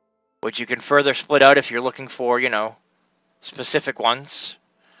 Which you can further split out if you're looking for, you know, specific ones.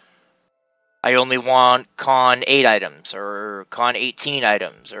 I only want con 8 items, or con 18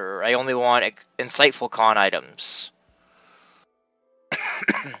 items, or I only want insightful con items.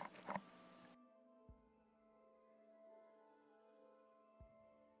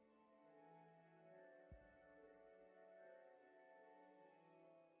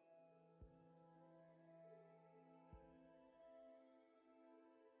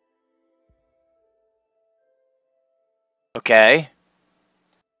 Okay.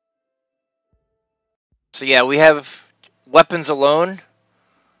 So yeah, we have weapons alone.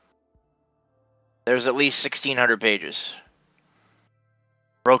 There's at least 1,600 pages.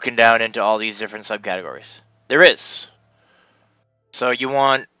 Broken down into all these different subcategories. There is. So you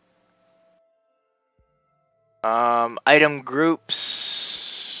want item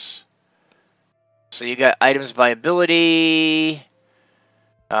groups. So you got items by ability,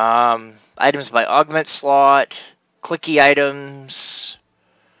 items by augment slot, clicky items,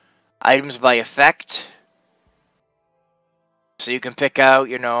 items by effect. So you can pick out,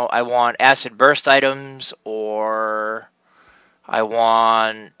 you know, I want acid burst items, or I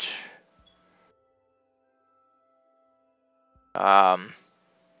want and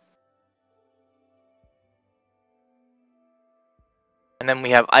then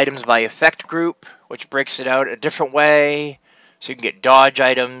we have items by effect group, which breaks it out a different way. So you can get dodge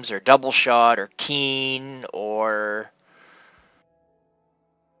items, or double shot, or keen, or,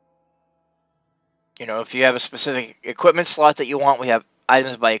 you know, if you have a specific equipment slot that you want, we have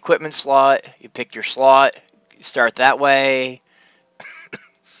items by equipment slot. You pick your slot, you start that way.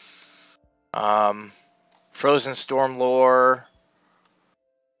 Frozen Storm lore.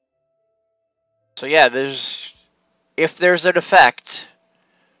 So yeah, if there's an effect,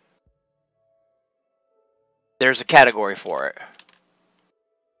 there's a category for it.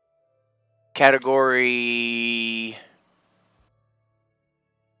 Category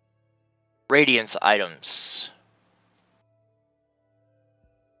Radiance items.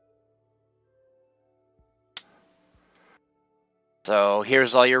 So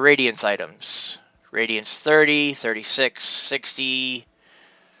here's all your Radiance items. Radiance 30, 36, 60.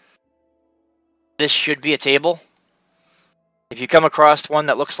 This should be a table. If you come across one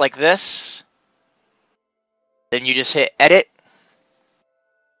that looks like this, then you just hit edit.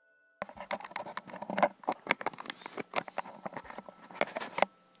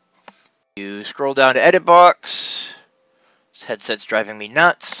 You scroll down to edit box. This headset's driving me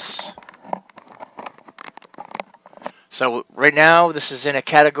nuts. So right now this is in a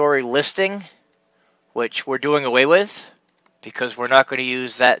category listing, which we're doing away with because we're not going to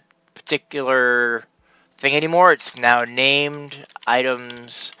use that particular thing anymore. It's now named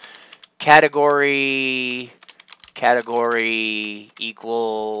items category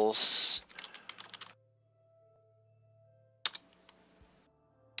equals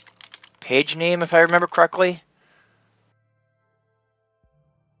page name, if I remember correctly.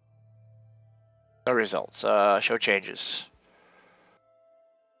 No results. Show changes.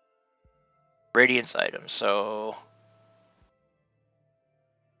 Radiance items. So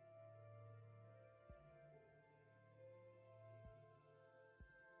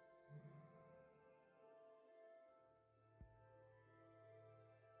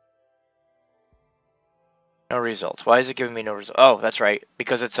no results. Why is it giving me no results? Oh, that's right.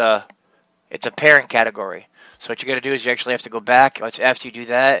 Because it's a parent category. So what you got to do is you actually have to go back after you do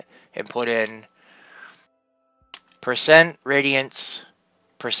that and put in % radiance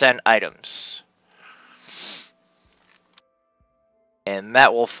 % items. And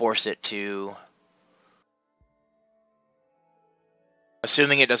that will force it to,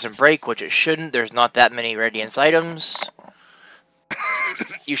 assuming it doesn't break, which it shouldn't, there's not that many radiance items,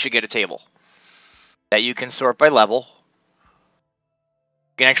 you should get a table that you can sort by level.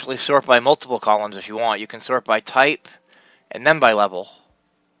 You can actually sort by multiple columns if you want. You can sort by type and then by level.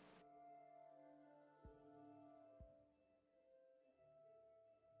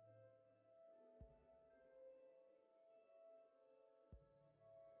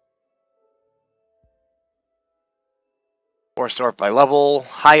 Or sort by level,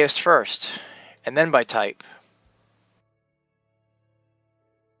 highest first, and then by type.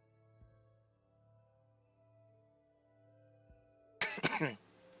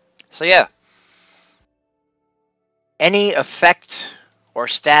 So yeah, any effect or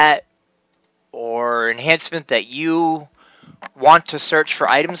stat or enhancement that you want to search for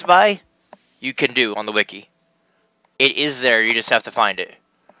items by, you can do on the wiki. It is there, you just have to find it.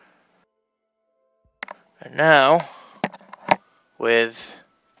 And now, with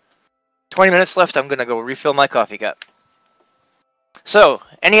 20 minutes left, I'm going to go refill my coffee cup. So,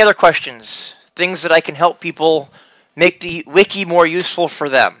 any other questions? Things that I can help people make the wiki more useful for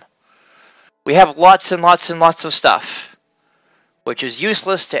them. We have lots and lots and lots of stuff, which is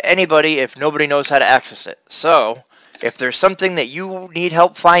useless to anybody if nobody knows how to access it. So, if there's something that you need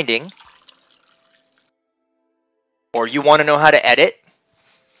help finding, or you want to know how to edit,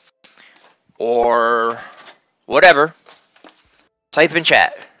 or whatever, type in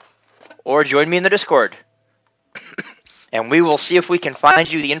chat, or join me in the Discord, and we will see if we can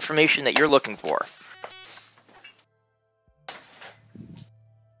find you the information that you're looking for.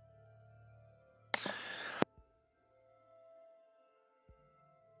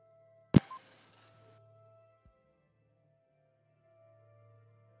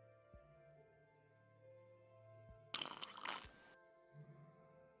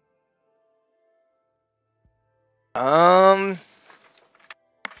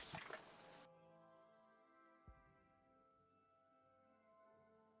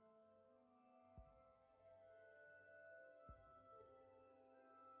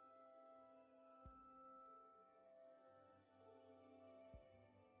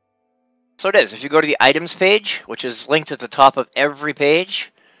 So it is. If you go to the items page, which is linked at the top of every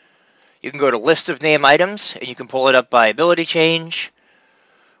page, you can go to list of name items, and you can pull it up by ability change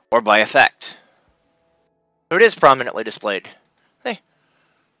or by effect. So it is prominently displayed. Hey,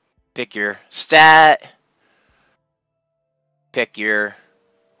 pick your stat, pick your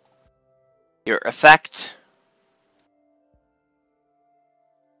effect,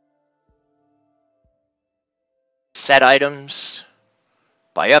 set items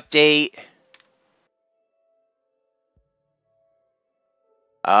by update.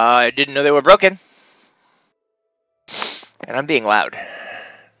 I didn't know they were broken. And I'm being loud.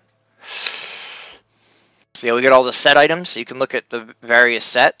 So yeah, we get all the set items, so you can look at the various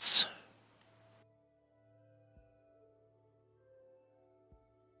sets.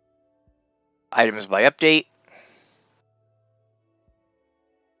 Items by update.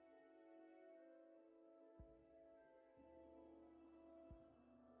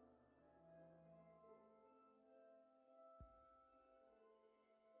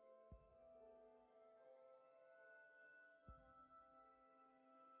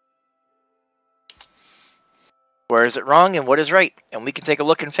 Where is it wrong and what is right? And we can take a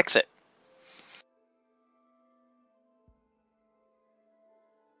look and fix it.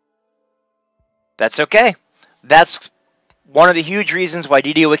 That's okay. That's one of the huge reasons why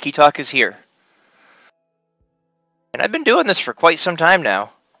DDOwiki Talk is here. And I've been doing this for quite some time now.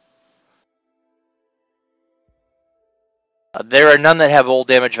 There are none that have old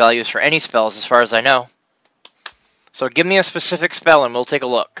damage values for any spells as far as I know. So give me a specific spell and we'll take a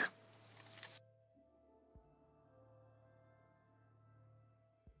look.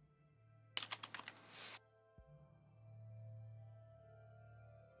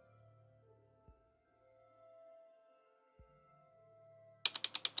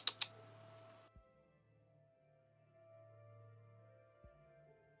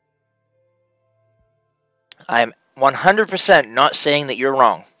 I'm 100% not saying that you're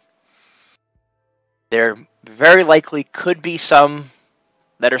wrong. There very likely could be some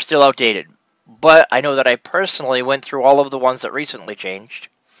that are still outdated. But I know that I personally went through all of the ones that recently changed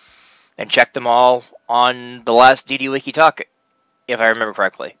and checked them all on the last DDOwiki Talk, if I remember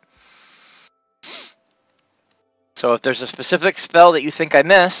correctly. So if there's a specific spell that you think I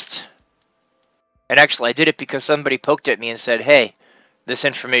missed, and actually I did it because somebody poked at me and said, hey, this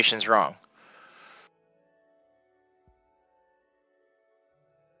information's wrong.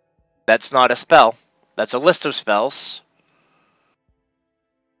 That's not a spell. That's a list of spells.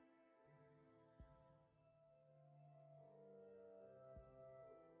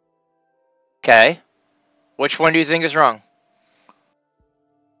 Okay. Which one do you think is wrong?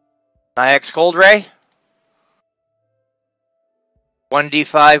 Nyax Cold Ray?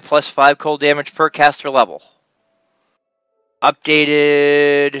 1d5 plus 5 cold damage per caster level.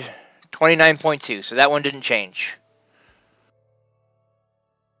 Updated 29.2, so that one didn't change.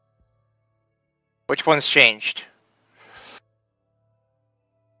 Which one's changed?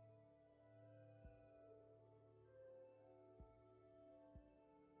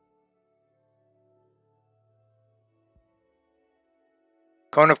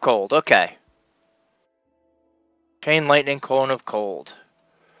 Cone of Cold, okay. Chain Lightning, Cone of Cold.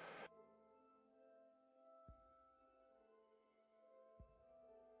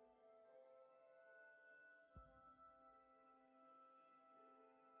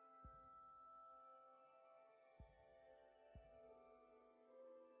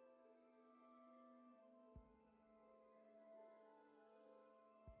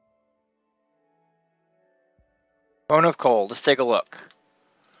 Cone of Cold. Let's take a look.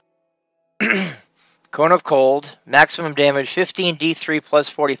 Cone of Cold. Maximum damage 15 D3 plus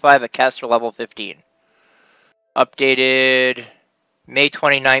 45 at caster level 15. Updated May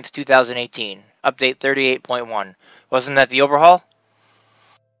 29th, 2018. Update 38.1. Wasn't that the overhaul?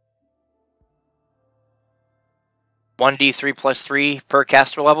 1d3 plus 3 per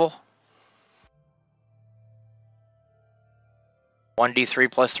caster level?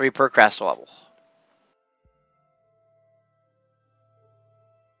 1d3 plus 3 per caster level.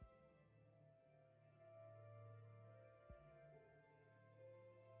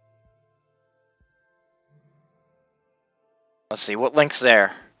 Let's see, what link's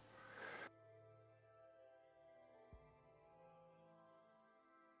there?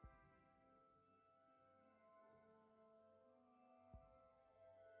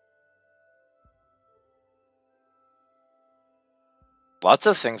 Lots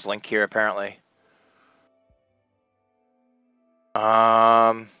of things link here, apparently.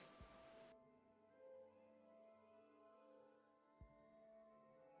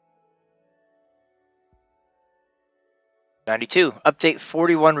 92. Update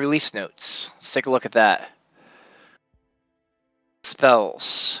 41 release notes. Let's take a look at that.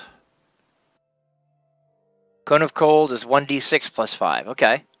 Spells. Cone of Cold is 1d6 plus 5.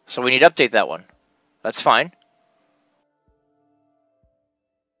 Okay, so we need to update that one. That's fine.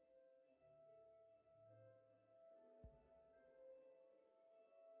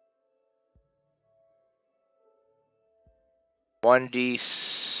 One d6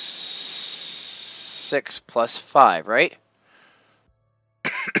 plus 5, right?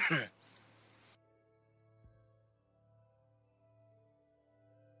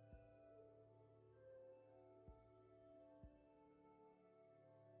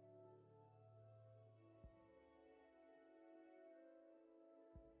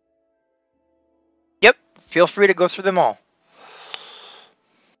 Yep, feel free to go through them all.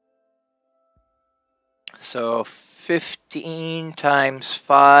 So 15 times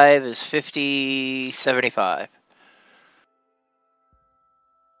 5 is 50, 75.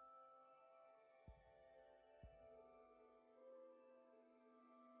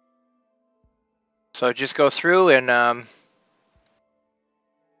 So just go through and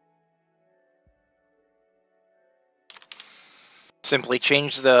simply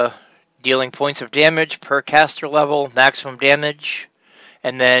change the dealing points of damage per caster level, maximum damage,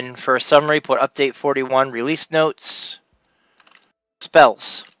 and then for a summary, put update 41 release notes,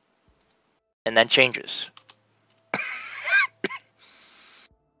 spells, and then changes.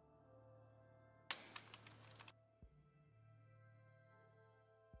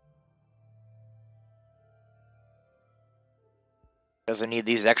 Doesn't need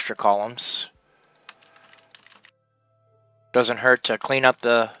these extra columns. Doesn't hurt to clean up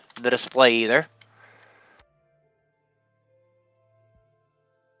the display either.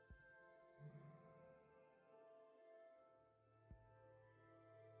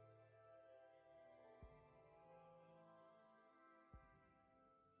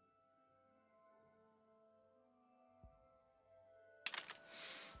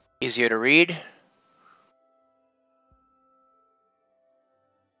 Easier to read.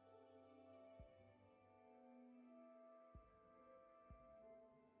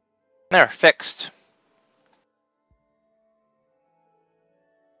 There, fixed.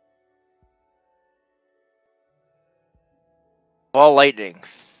 Ball lightning.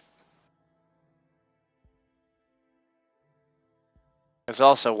 There's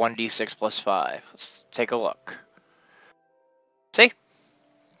also 1d6 plus 5. Let's take a look. See?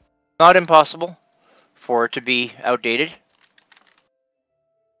 Not impossible for it to be outdated.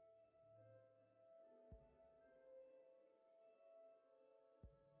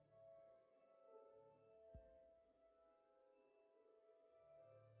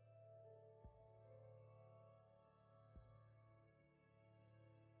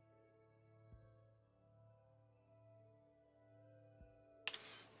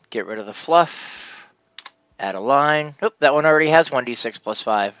 Get rid of the fluff. Add a line. Oop, that one already has 1d6 plus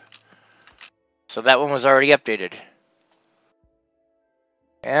 5. So that one was already updated.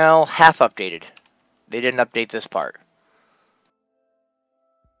 Well, half updated. They didn't update this part.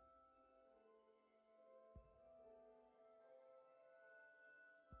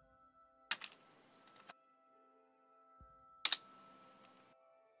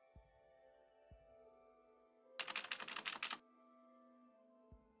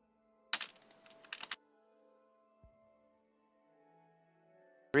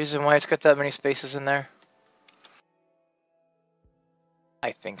 Reason why it's got that many spaces in there?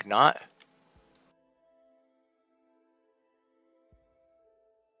 I think not.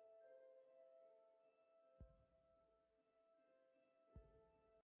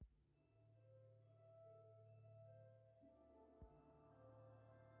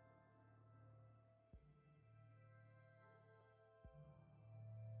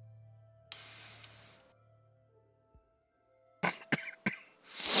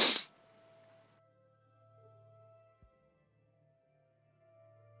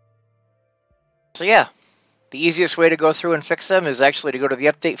 So yeah, the easiest way to go through and fix them is actually to go to the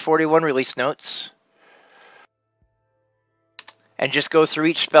Update 41 release notes and just go through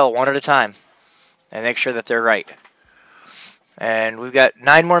each spell one at a time and make sure that they're right. And we've got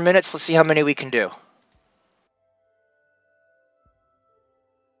 9 more minutes. Let's see how many we can do.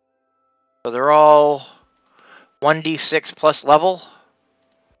 So they're all 1d6 plus level.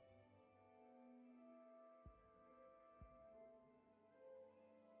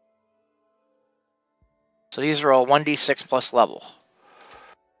 So these are all 1d6 plus level.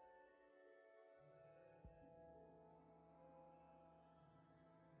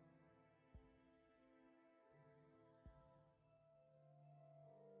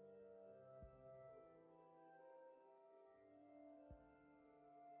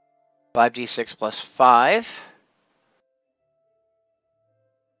 Five d6 plus 5.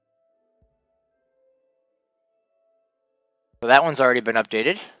 So that one's already been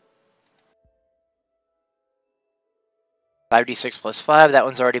updated. 5d6 plus 5, that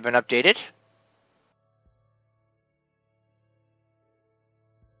one's already been updated.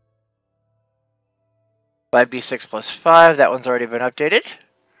 Five d6 plus 5, that one's already been updated.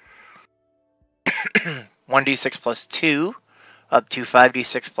 1d6 plus 2, up to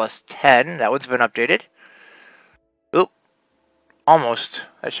 5d6 plus 10, that one's been updated. Oop, almost.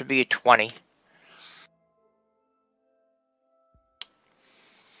 That should be a 20.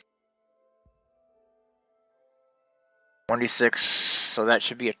 So that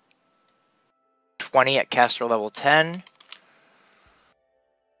should be a 20 at caster level 10.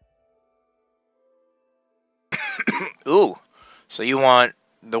 Ooh, so you want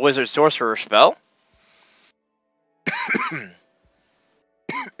the Wizard Sorcerer spell.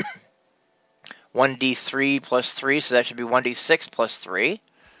 1d3 plus 3, so that should be 1d6 plus 3.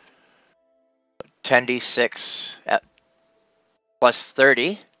 10d6 at plus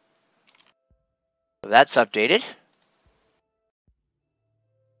 30. So that's updated.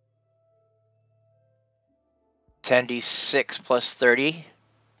 $10d6 plus 30.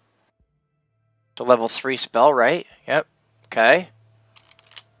 The level 3 spell, right? Yep. Okay.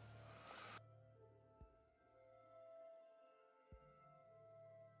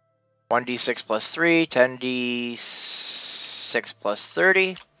 One d6 plus 3, 10d6 plus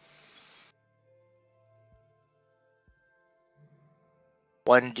 30.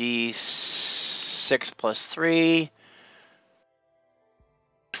 1d6 plus 3,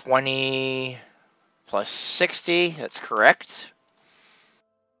 20 plus 60, that's correct.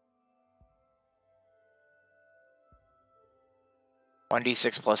 One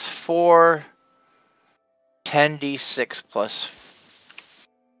d6 plus 4, 10d6 plus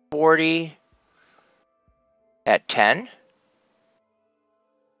 40 at 10.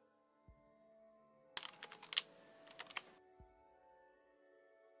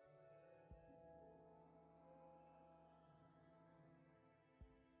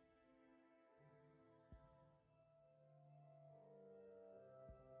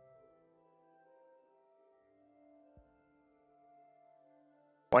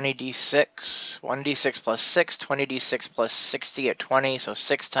 One d6 plus 6, 20d6 plus 60 at 20, so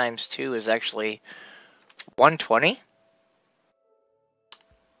 6 times 2 is actually 120.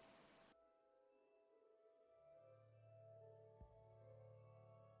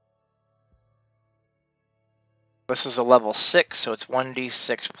 This is a level 6, so it's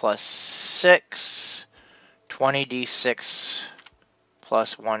 1d6 plus 6, 20d6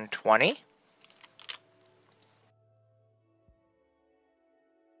 plus 120.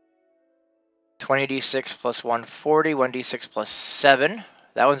 $20d6 plus 140, 1d6 plus 7.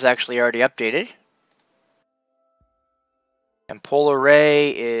 That one's actually already updated. And Polar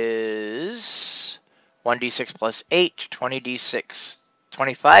Ray is 1d6 plus 8,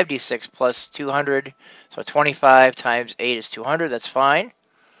 25d6 plus 200. So 25 times 8 is 200, that's fine.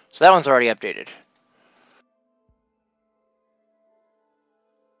 So that one's already updated.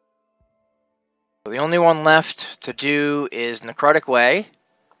 So the only one left to do is Necrotic Ray,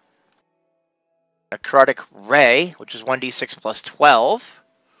 which is 1d6 plus 12.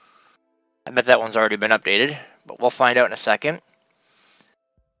 I bet that one's already been updated, but we'll find out in a second.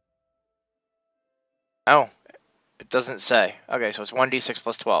 Oh, it doesn't say. Okay, so it's 1d6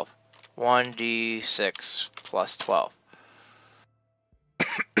 plus 12. 1d6 plus 12.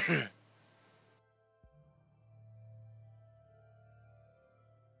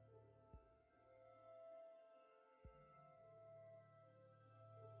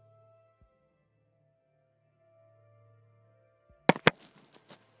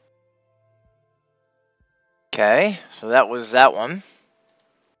 Okay, so that was that one.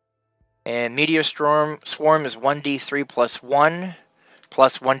 And Meteor Swarm is 1d3 plus 1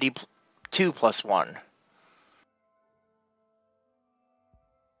 plus 1d 2 plus 1.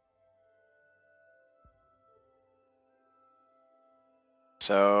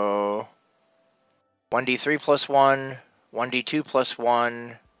 So 1d3 plus 1, 1d2 plus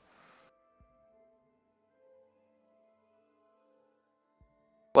 1.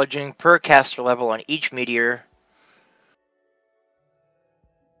 Bludgeoning per caster level on each meteor.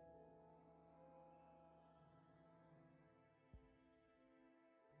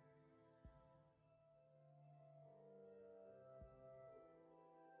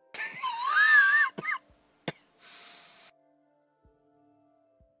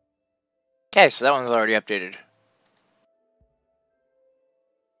 Okay, so that one's already updated.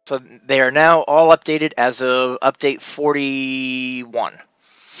 So they are now all updated as of update 41.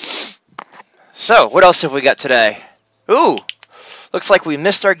 So, what else have we got today? Ooh, looks like we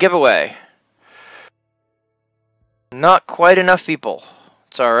missed our giveaway. Not quite enough people.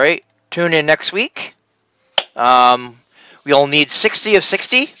 It's alright. Tune in next week. We'll need 60 of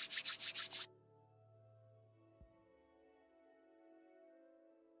 60.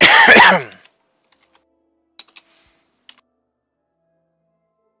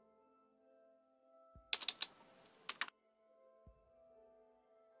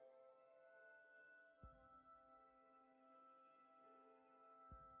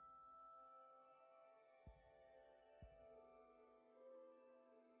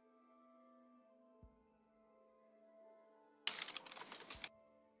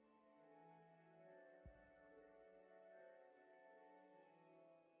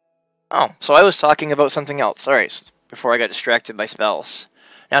 Oh, so I was talking about something else. Alright, before I got distracted by spells.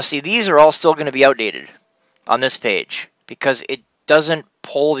 Now see, these are all still going to be outdated on this page because it doesn't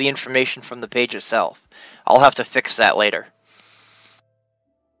pull the information from the page itself. I'll have to fix that later.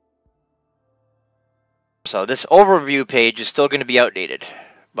 So this overview page is still going to be outdated,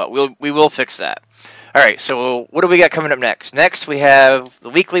 but we will fix that. Alright, so what do we got coming up next? Next we have the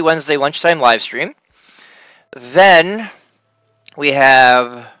weekly Wednesday lunchtime live stream. Then we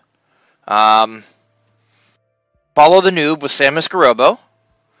have Follow the Noob with Samus Garobo.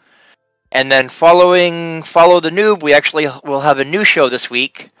 And then Follow the Noob, we actually will have a new show this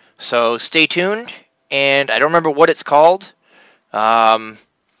week. So stay tuned. And I don't remember what it's called. And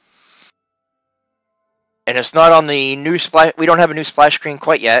it's not on the new splash. We don't have a new splash screen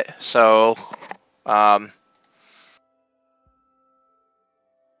quite yet. So, but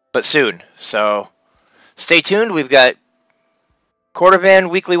soon. So stay tuned. We've got Cordovan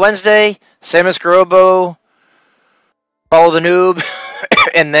Weekly Wednesday, Samus Garobo, Follow the Noob,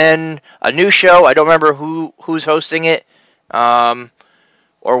 and then a new show. I don't remember who's hosting it or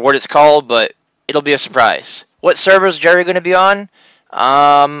what it's called, but it'll be a surprise. What server is Jerry going to be on?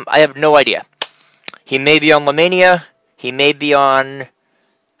 I have no idea. He may be on Lamania. He may be on...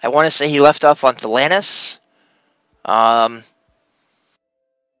 I want to say he left off on Thelanis.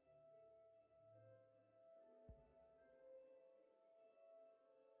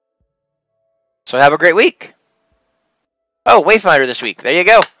 So have a great week. Oh, Wayfinder this week. There you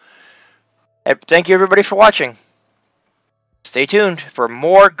go. Thank you everybody for watching. Stay tuned for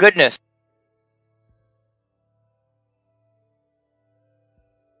more goodness.